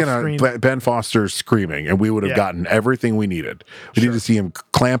blanking on Ben Foster's screaming, and we would have gotten everything we needed. We need to see him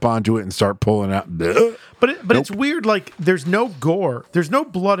clamp onto it and start pulling out. But it's weird. Like there's no gore. There's no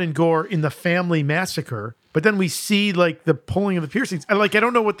blood and gore in the family massacre. But then we see like the pulling of the piercings. I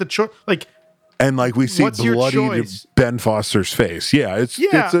don't know what the choice like. And like we see bloody Ben Foster's face. Yeah,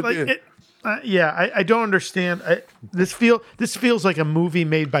 I don't understand. This feels like a movie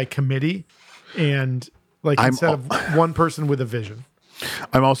made by committee, and instead of one person with a vision.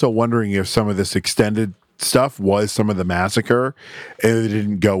 I'm also wondering if some of this extended stuff was some of the massacre, and they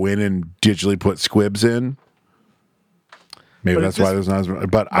didn't go in and digitally put squibs in. Maybe that's why there's not as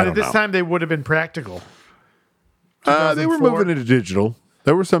much. But I don't know. At this time, they would have been practical. They were moving into digital.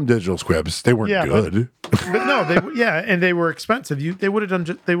 There were some digital squibs. They weren't good. But no, and they were expensive. They would have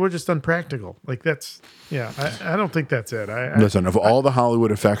done. They were just unpractical. Like that's. Yeah, I don't think that's it. Listen, of all the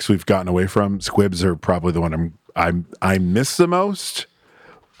Hollywood effects we've gotten away from, squibs are probably the one I miss the most.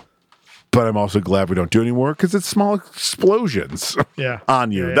 But I'm also glad we don't do anymore because it's small explosions.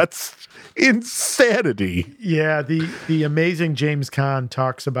 On you. That's insanity. Yeah, the amazing James Caan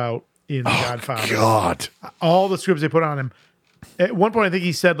talks about in Godfather. God, all the squibs they put on him. At one point, I think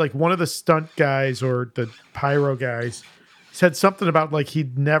he said like one of the stunt guys or the pyro guys said something about like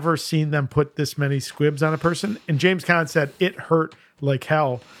he'd never seen them put this many squibs on a person. And James Caan said it hurt like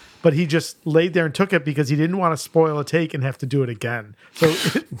hell, but he just laid there and took it because he didn't want to spoil a take and have to do it again. So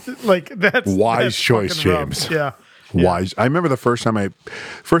like that's wise choice, James. Yeah. Wise. I remember the first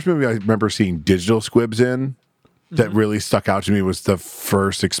movie I remember seeing digital squibs in that really stuck out to me was the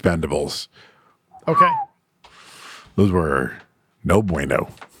first Expendables. Okay. Those were no bueno.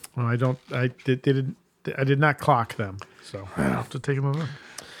 Well, I did not clock them, so I have to take them over.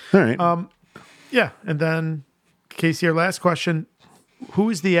 All right. Yeah, and then Casey, our last question: who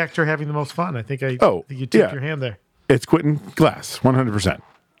is the actor having the most fun? I think you tipped your hand there. It's Quentin Glass, 100%.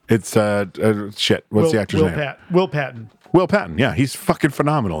 It's shit. What's the actor's name? Will Patton. Will Patton. Yeah, he's fucking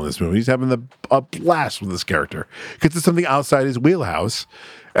phenomenal in this movie. He's having a blast with this character. Gets to something outside his wheelhouse,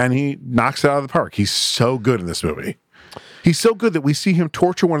 and he knocks it out of the park. He's so good in this movie. He's so good that we see him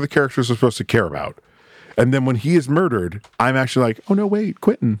torture one of the characters we're supposed to care about. And then when he is murdered, I'm actually like, oh, no, wait,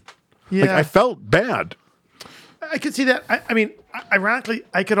 Quentin. Yeah. Like, I felt bad. I could see that. I mean, ironically,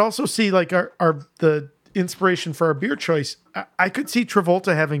 I could also see like the inspiration for our beer choice. I could see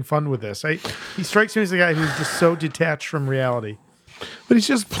Travolta having fun with this. He strikes me as a guy who's just so detached from reality. But he's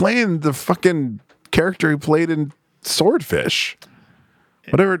just playing the fucking character he played in Swordfish.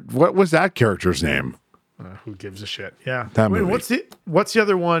 What was that character's name? Who gives a shit? Yeah. That movie. What's the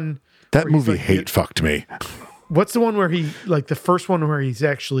other one? That movie like, fucked me. What's the one where he, like the first one where he's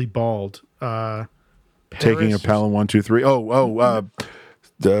actually bald? Taking a Pelham 1, 2, 3.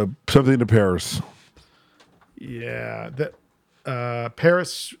 Something to Paris. Yeah.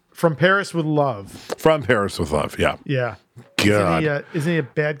 Paris, From Paris with Love. From Paris with Love, yeah. Yeah. God. Isn't he a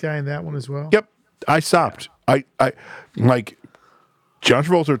bad guy in that one as well? Yep. I stopped. I like John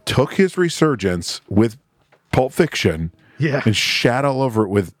Travolta took his resurgence with Pulp Fiction and shat all over it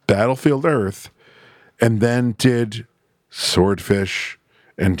with Battlefield Earth, and then did Swordfish,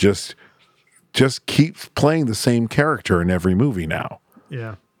 and just keeps playing the same character in every movie now.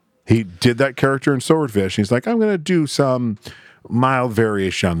 Yeah. He did that character in Swordfish. And he's like, I'm going to do some mild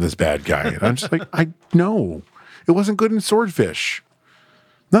variation on this bad guy. And I'm just like, no, it wasn't good in Swordfish.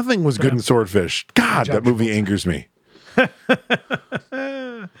 Nothing was good in Swordfish. God, that movie angers me.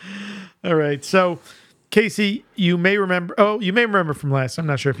 All right. So, Casey, you may remember from last. I'm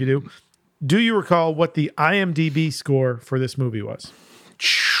not sure if you do. Do you recall what the IMDb score for this movie was?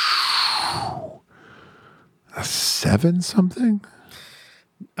 A 7 something?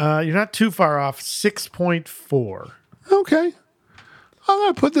 You're not too far off. 6.4. Okay. I'm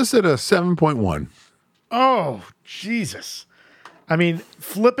going to put this at a 7.1. Oh, Jesus. I mean,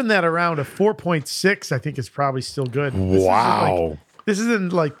 flipping that around, a 4.6, I think is probably still good. Wow. This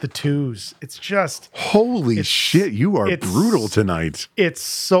isn't like the twos. It's just... Holy shit, you are brutal tonight. It's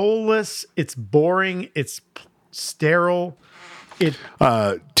soulless. It's boring. It's sterile.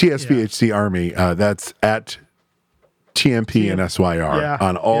 TSBHC Army, that's at TMP and SYR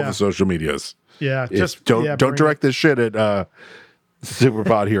on all the social medias. Yeah, don't direct this shit at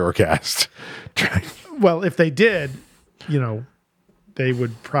Superpod HeroCast. Well, if they did, they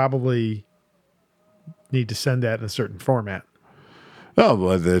would probably need to send that in a certain format. Oh,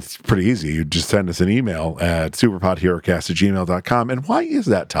 well, that's pretty easy. You just send us an email at superpodherocast@gmail.com. And why is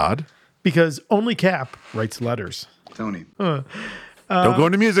that, Todd? Because only Cap writes letters. Tony. Don't go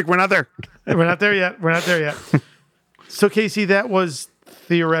into music. We're not there. We're not there yet. So, Casey, that was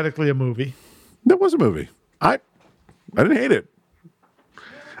theoretically a movie. That was a movie. I didn't hate it.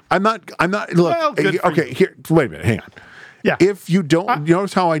 I'm not. Look. Well, okay. Here. Wait a minute. Hang on. Yeah. If you don't, you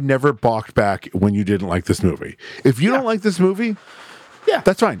notice how I never balked back when you didn't like this movie. If you don't like this movie,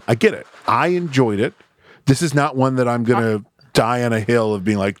 that's fine. I get it. I enjoyed it. This is not one that I'm gonna die on a hill of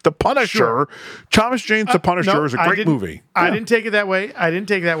being like The Punisher. Sure. Thomas Jane's The Punisher is a great movie. I didn't take it that way.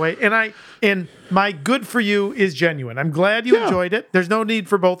 And my good for you is genuine. I'm glad you enjoyed it. There's no need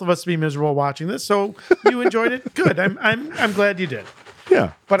for both of us to be miserable watching this. So you enjoyed it. Good. I'm glad you did.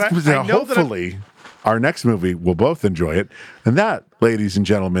 Yeah. But I know hopefully our next movie will both enjoy it. And that, ladies and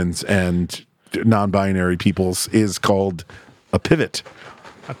gentlemen, and non-binary peoples, is called A Pivot.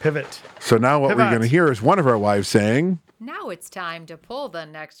 A Pivot. So now what we're going to hear is one of our wives saying, now it's time to pull the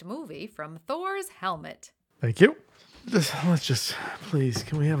next movie from Thor's helmet. Thank you. Let's just, please,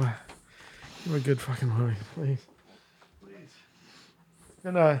 can we have a good fucking movie, please?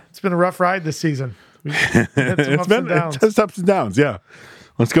 It's been a rough ride this season. It's ups and downs, yeah.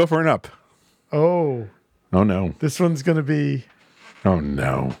 Let's go for an up. Oh no. This one's going to be... Oh,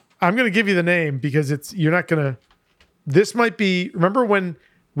 no. I'm going to give you the name because you're not going to... This might be... Remember when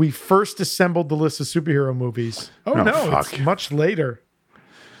we first assembled the list of superhero movies? It's much later.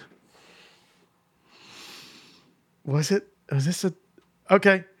 Was it? is this a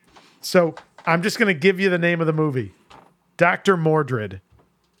okay? So I'm just going to give you the name of the movie, Dr. Mordred.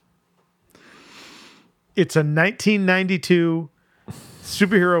 It's a 1992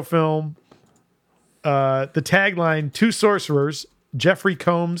 superhero film. The tagline: two sorcerers, Jeffrey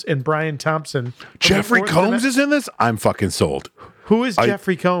Combs and Brian Thompson. Jeffrey Combs is in this? I'm fucking sold. Who is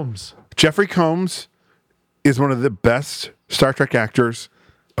Jeffrey Combs? Jeffrey Combs is one of the best Star Trek actors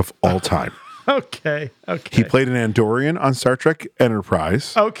of all time. Okay. He played an Andorian on Star Trek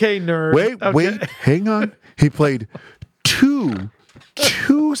Enterprise. Okay, nerd. Wait, hang on. He played two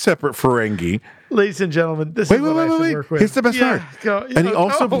separate Ferengi. Ladies and gentlemen, this is what I have to work with. Here's the best part. And he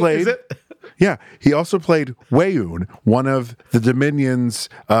also played... he also played Weyoun, one of the Dominion's...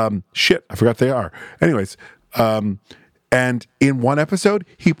 I forgot they are. Anyways, and in one episode,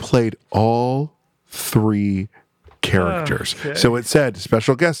 he played all three characters. Okay. So it said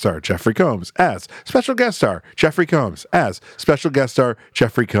special guest star Jeffrey Combs as, special guest star Jeffrey Combs as, special guest star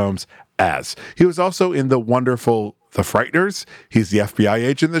Jeffrey Combs as. He was also in the wonderful The Frighteners. He's the FBI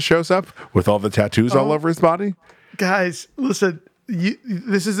agent that shows up with all the tattoos all over his body. Guys, listen,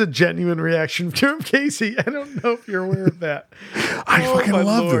 this is a genuine reaction from Casey. I don't know if you're aware of that. I fucking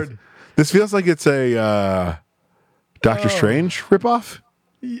love this. This feels like it's a Doctor Strange ripoff.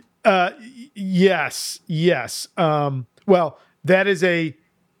 Yes. Well, that is an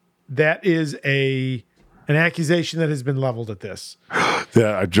accusation that has been leveled at this.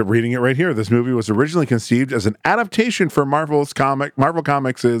 I'm reading it right here. This movie was originally conceived as an adaptation for Marvel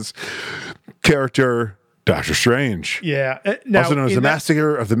Comics' character Doctor Strange. Yeah. Also known as the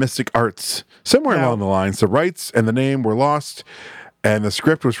Massacre of the Mystic Arts. Somewhere along the lines, the rights and the name were lost, and the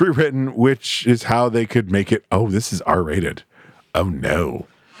script was rewritten, which is how they could make it. Oh, this is R-rated. Oh, no.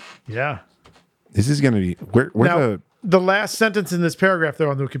 Yeah. This is going to be... Where the last sentence in this paragraph, though,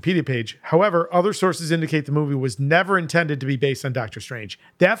 on the Wikipedia page, however, other sources indicate the movie was never intended to be based on Doctor Strange.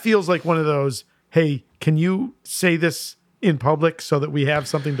 That feels like one of those, hey, can you say this in public so that we have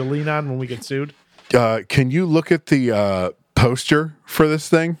something to lean on when we get sued? Can you look at the poster for this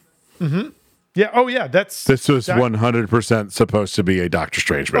thing? Mm-hmm. Yeah. Oh, yeah. This was 100% supposed to be a Doctor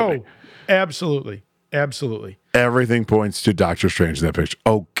Strange movie. Oh, absolutely. Absolutely. Everything points to Doctor Strange in that picture.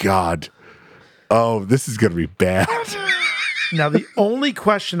 Oh, God. Oh, this is going to be bad. Now, the only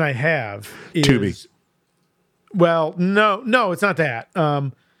question I have is... Tubi. Well, no, it's not that.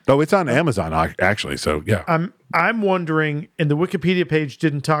 It's on Amazon, actually, so yeah. I'm wondering, and the Wikipedia page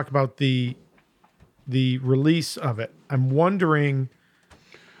didn't talk about the release of it. I'm wondering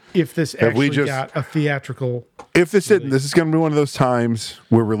if this actually got a theatrical... If this didn't, this is going to be one of those times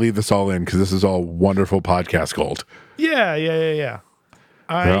where we leave this all in, because this is all wonderful podcast gold. Yeah.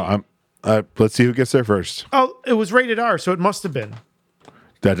 Let's see who gets there first. Oh, it was rated R, so it must have been.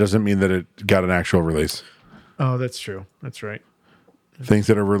 That doesn't mean that it got an actual release. Oh, that's true. That's right. Things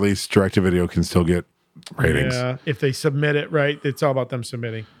that are released direct to video can still get ratings. Yeah, if they submit it, right? It's all about them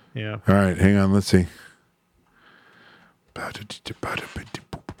submitting. Yeah. All right, hang on. Let's see.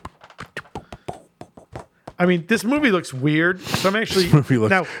 I mean, this movie looks weird. So I'm actually...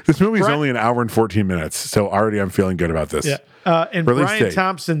 This movie's only an hour and 14 minutes, so already I'm feeling good about this. Yeah. And Brian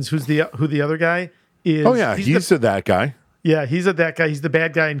Thompson's, who the other guy is... Oh, yeah, he's that guy. Yeah, he's that guy. He's the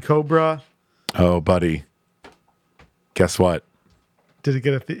bad guy in Cobra. Oh, buddy. Guess what? It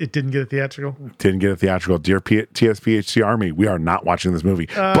didn't get a theatrical? Didn't get a theatrical. Dear TSPHC Army, we are not watching this movie.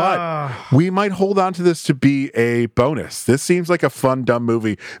 But we might hold on to this to be a bonus. This seems like a fun, dumb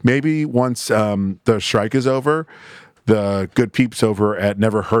movie. Maybe once the strike is over, the good peeps over at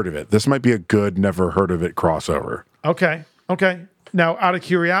Never Heard of It. This might be a good Never Heard of It crossover. Okay. Now, out of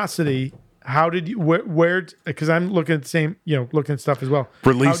curiosity, how did you... Where... Because I'm looking at the same... looking at stuff as well.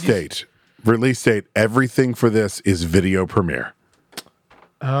 Release date. Everything for this is video premiere.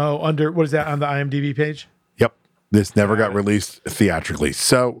 Oh, under what is that on the IMDb page? Yep, this never got released theatrically,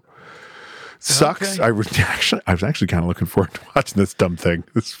 so sucks. Okay. I was actually kind of looking forward to watching this dumb thing.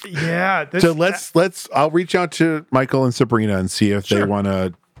 So let's. I'll reach out to Michael and Sabrina and see if they want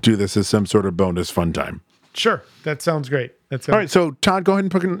to do this as some sort of bonus fun time. Sure, that sounds great. All right. So Todd, go ahead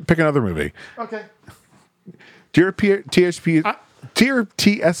and pick another movie. Okay. Dear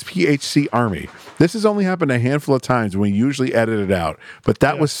TSPHC Army, this has only happened a handful of times when we usually edit it out, but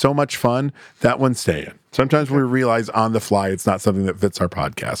that was so much fun. That one's staying. Sometimes we realize on the fly it's not something that fits our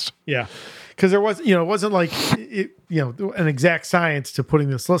podcast. Yeah, because there was, it wasn't like an exact science to putting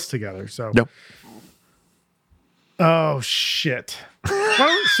this list together. So nope. Oh shit!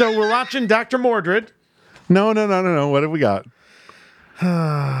 So we're watching Dr. Mordred. No. What have we got? You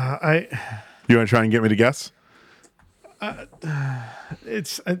want to try and get me to guess?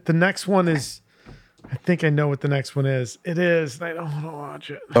 It's the next one is I think I know what the next one is. It is, and I don't want to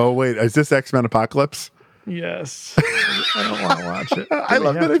watch it. Oh, wait. Is this X-Men Apocalypse? Yes. I don't want to watch it. I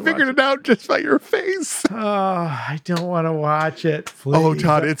love that I figured it out just by your face. Oh, I don't want to watch it. Please. Oh,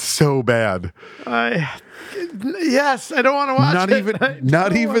 Todd, it's so bad. Yes, I don't want to watch it.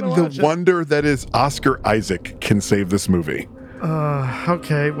 Not even the wonder that is Oscar Isaac can save this movie.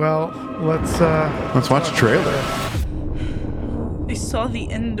 Okay, well, let's watch a trailer. I saw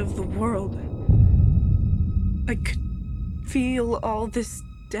the end of the world. I could feel all this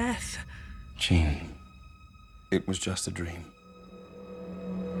death. Jean, it was just a dream.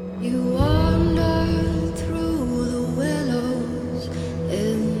 You wander through the willows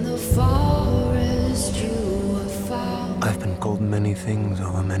in the forest you have found. I've been called many things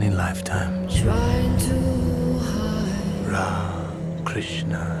over many lifetimes. Trying to hide. Ra,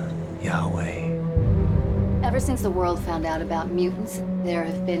 Krishna, Yahweh. Ever since the world found out about mutants, there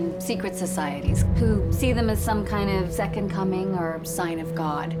have been secret societies who see them as some kind of second coming or sign of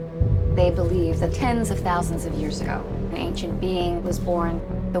God. They believe that tens of thousands of years ago, an ancient being was born,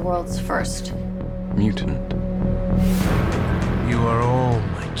 the world's first Mutant. You are all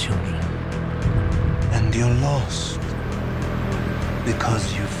my children. And you're lost.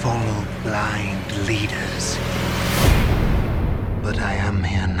 Because you follow blind leaders. But I am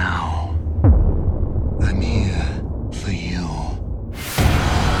here now. I'm here for you.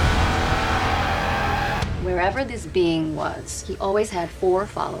 Wherever this being was, he always had 4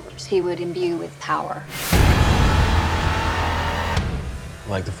 followers he would imbue with power.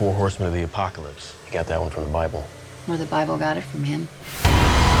 Like the 4 horsemen of the apocalypse. You got that one from the Bible. Or the Bible got it from him.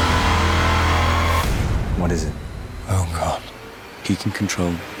 What is it? Oh, God. He can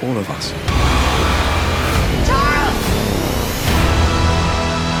control all of us.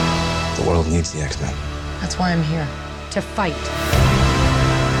 The world needs the X-Men. That's why I'm here. To fight.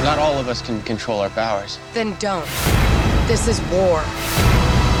 Not all of us can control our powers. Then don't. This is war.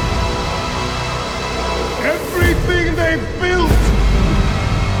 Everything they've built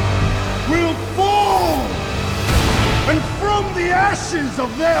will fall! And from the ashes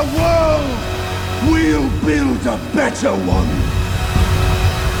of their world, we'll build a better one!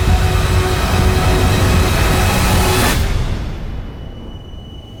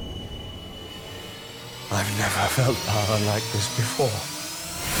 I've never felt power like this before.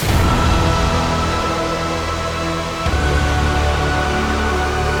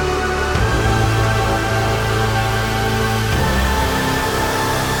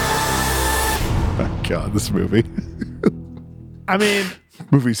 Oh, God, this movie. I mean,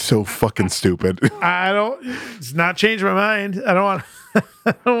 movie's so fucking stupid. It's not changed my mind. I don't want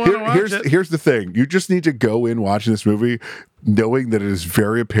to watch it. Here's the thing. You just need to go in watching this movie knowing that it is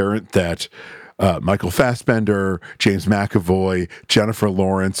very apparent that Michael Fassbender, James McAvoy, Jennifer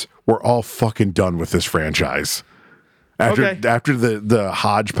Lawrence, we're all fucking done with this franchise. After the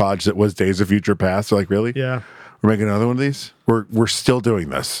hodgepodge that was Days of Future Past, they're like, really? Yeah. We're making another one of these? We're still doing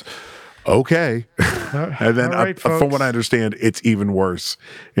this. Okay. And then from what I understand, it's even worse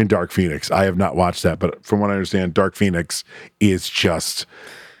in Dark Phoenix. I have not watched that, but from what I understand, Dark Phoenix is just,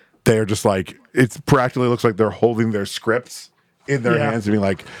 they're just like, it practically looks like they're holding their scripts in their hands and being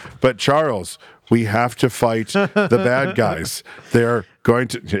like, but Charles, we have to fight the bad guys. They're going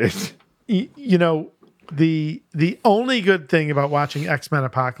to... You know, the only good thing about watching X-Men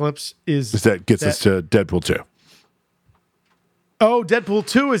Apocalypse is that gets us to Deadpool 2. Oh, Deadpool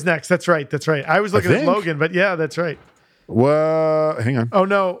 2 is next. That's right. I was looking at Logan, but yeah, that's right. Well, hang on. Oh,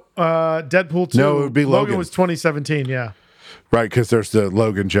 no. Deadpool 2. No, it would be Logan. Logan was 2017, yeah. Right, because there's the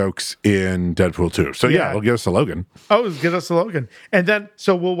Logan jokes in Deadpool 2. So yeah, it'll give us a Logan. Oh, it'll give us a Logan. And then,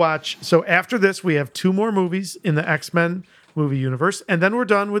 so we'll watch. So after this, we have 2 more movies in the X-Men movie universe. And then we're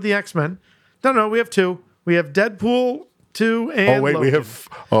done with the X-Men. No, we have 2. We have Deadpool 2 and Oh, wait, Logan. we have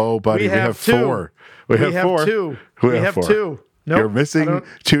 4. We have 4. 2. We have 2. Nope, You're missing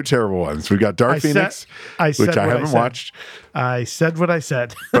 2 terrible ones. We got Dark Phoenix, which I haven't watched. I said what I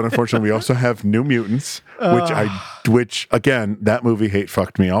said. But unfortunately, we also have New Mutants, which again, that movie hate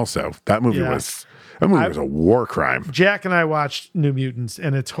fucked me also. That movie was a war crime. Jack and I watched New Mutants,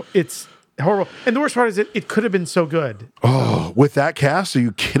 and it's horrible. And the worst part is it could have been so good. Oh, with that cast, are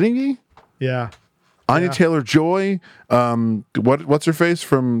you kidding me? Yeah. Anya Taylor-Joy, what's her face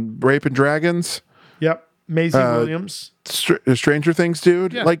from Rape and Dragons? Yep. Maisie Williams. Stranger Things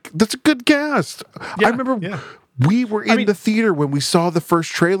dude. Yeah. Like, that's a good cast. Yeah. I remember we were in the theater when we saw the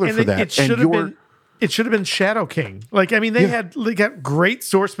first trailer for that. It should have been Shadow King. Like, I mean, they got great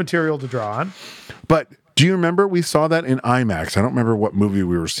source material to draw on. But Do you remember we saw that in IMAX? I don't remember what movie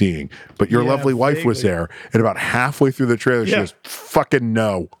we were seeing, but your lovely wife was there, and about halfway through the trailer, she goes, "Fucking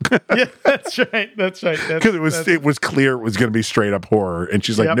no." Yeah, that's right. That's right. Because it was clear it was going to be straight up horror, and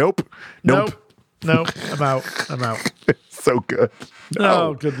she's like, "Nope, nope, I'm out." It's so good.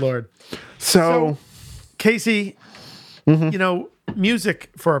 Oh, good Lord. So Casey, you know,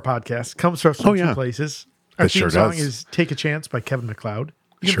 music for our podcast comes from some two places. Our theme song is "Take a Chance" by Kevin MacLeod.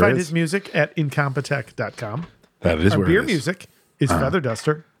 You can find his music at incompetech.com. That is Our where beer it is. music is Feather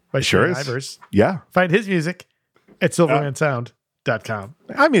Duster by Sure Shane is. Ivers. Yeah. Find his music at silvermansound.com.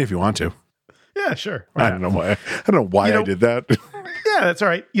 I mean, if you want to. Yeah, sure. I don't know why. I did that. Yeah, that's all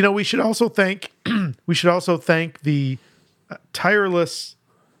right. You know, we should also thank the tireless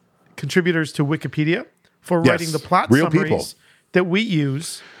contributors to Wikipedia for writing the plot real summaries people. that we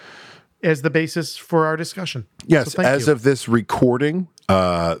use as the basis for our discussion. Yes, So as of this recording,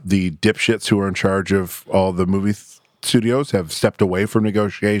 the dipshits who are in charge of all the movie studios have stepped away from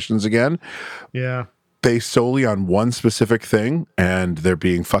negotiations again. Yeah. Based solely on one specific thing, and they're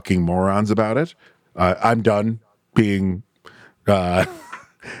being fucking morons about it. I'm done being playing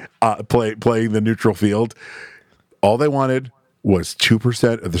the neutral field. All they wanted was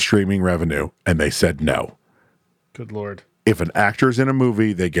 2% of the streaming revenue, and they said no. Good Lord. If an actor's in a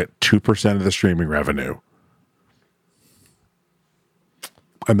movie, they get 2% of the streaming revenue.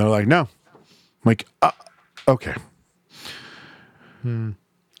 And they're like, no. I'm like, okay.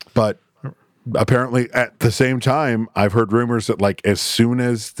 But apparently at the same time, I've heard rumors that like as soon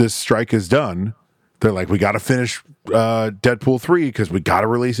as this strike is done, they're like, we got to finish Deadpool 3 because we got to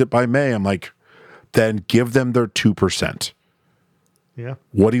release it by May. I'm like, then give them their 2%. Yeah.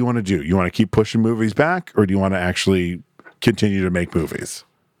 What do you want to do? You want to keep pushing movies back, or do you want to actually continue to make movies?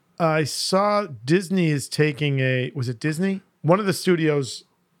 I saw Disney is taking was it Disney? One of the studios,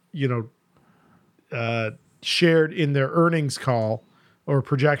 shared in their earnings call or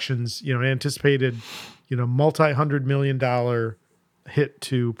projections, anticipated, multi-$100 million hit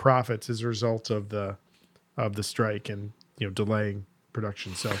to profits as a result of the strike and, delaying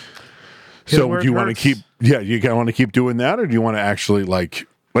production. So do you want to keep, you want to keep doing that, or do you want to actually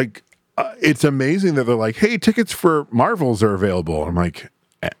it's amazing that they're like, hey, tickets for Marvels are available. I'm like,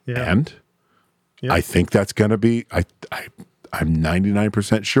 and I think that's going to be, I'm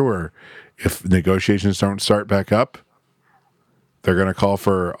 99% sure if negotiations don't start back up, they're going to call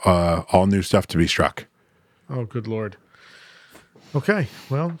for all new stuff to be struck. Oh, good Lord. Okay.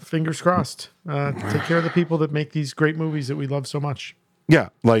 Well, fingers crossed. Take care of the people that make these great movies that we love so much. Yeah.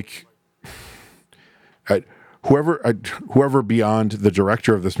 Like whoever beyond the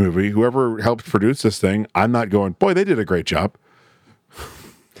director of this movie, whoever helped produce this thing, I'm not going, boy, they did a great job.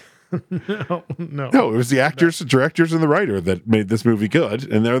 No, it was the actors, the directors, and the writer that made this movie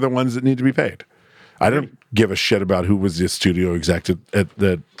good, and they're the ones that need to be paid. I don't give a shit about who was the studio exec at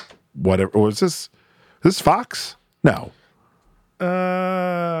the whatever. Was this Fox? No.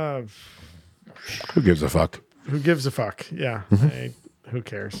 Who gives a fuck? Who gives a fuck? Yeah. Who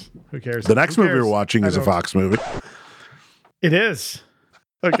cares? Who cares? The next movie we're watching is a Fox movie. It is.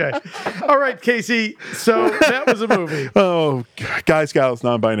 Okay. All right, Casey. So that was a movie. Oh, Guys, Gals,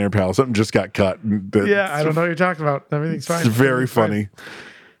 Non-Binary Pals. Something just got cut. Yeah, I don't know what you're talking about. Everything's fine. It's very funny.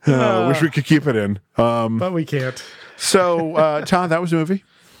 Wish we could keep it in. But we can't. So, Todd, that was a movie.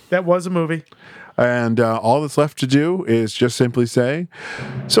 That was a movie. And all that's left to do is just simply say,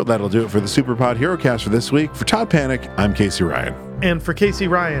 so that'll do it for the Superpod HeroCast for this week. For Todd Panic, I'm Casey Ryan. And for Casey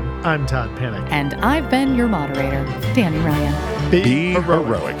Ryan, I'm Todd Panic. And I've been your moderator, Danny Ryan. Be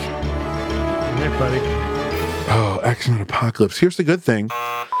heroic. Yeah, buddy. Oh, X-Men Apocalypse. Here's the good thing.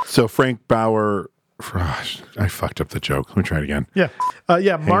 So Frank Bauer, I fucked up the joke. Let me try it again. Yeah.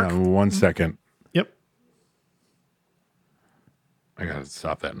 Mark. Hang on 1 second. Yep. I got to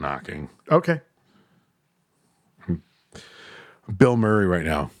stop that knocking. Okay. Bill Murray right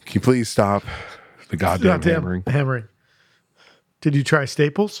now. Can you please stop the goddamn hammering? Did you try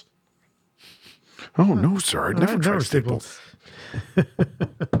Staples? Oh, no, sir. I'd never tried Staples.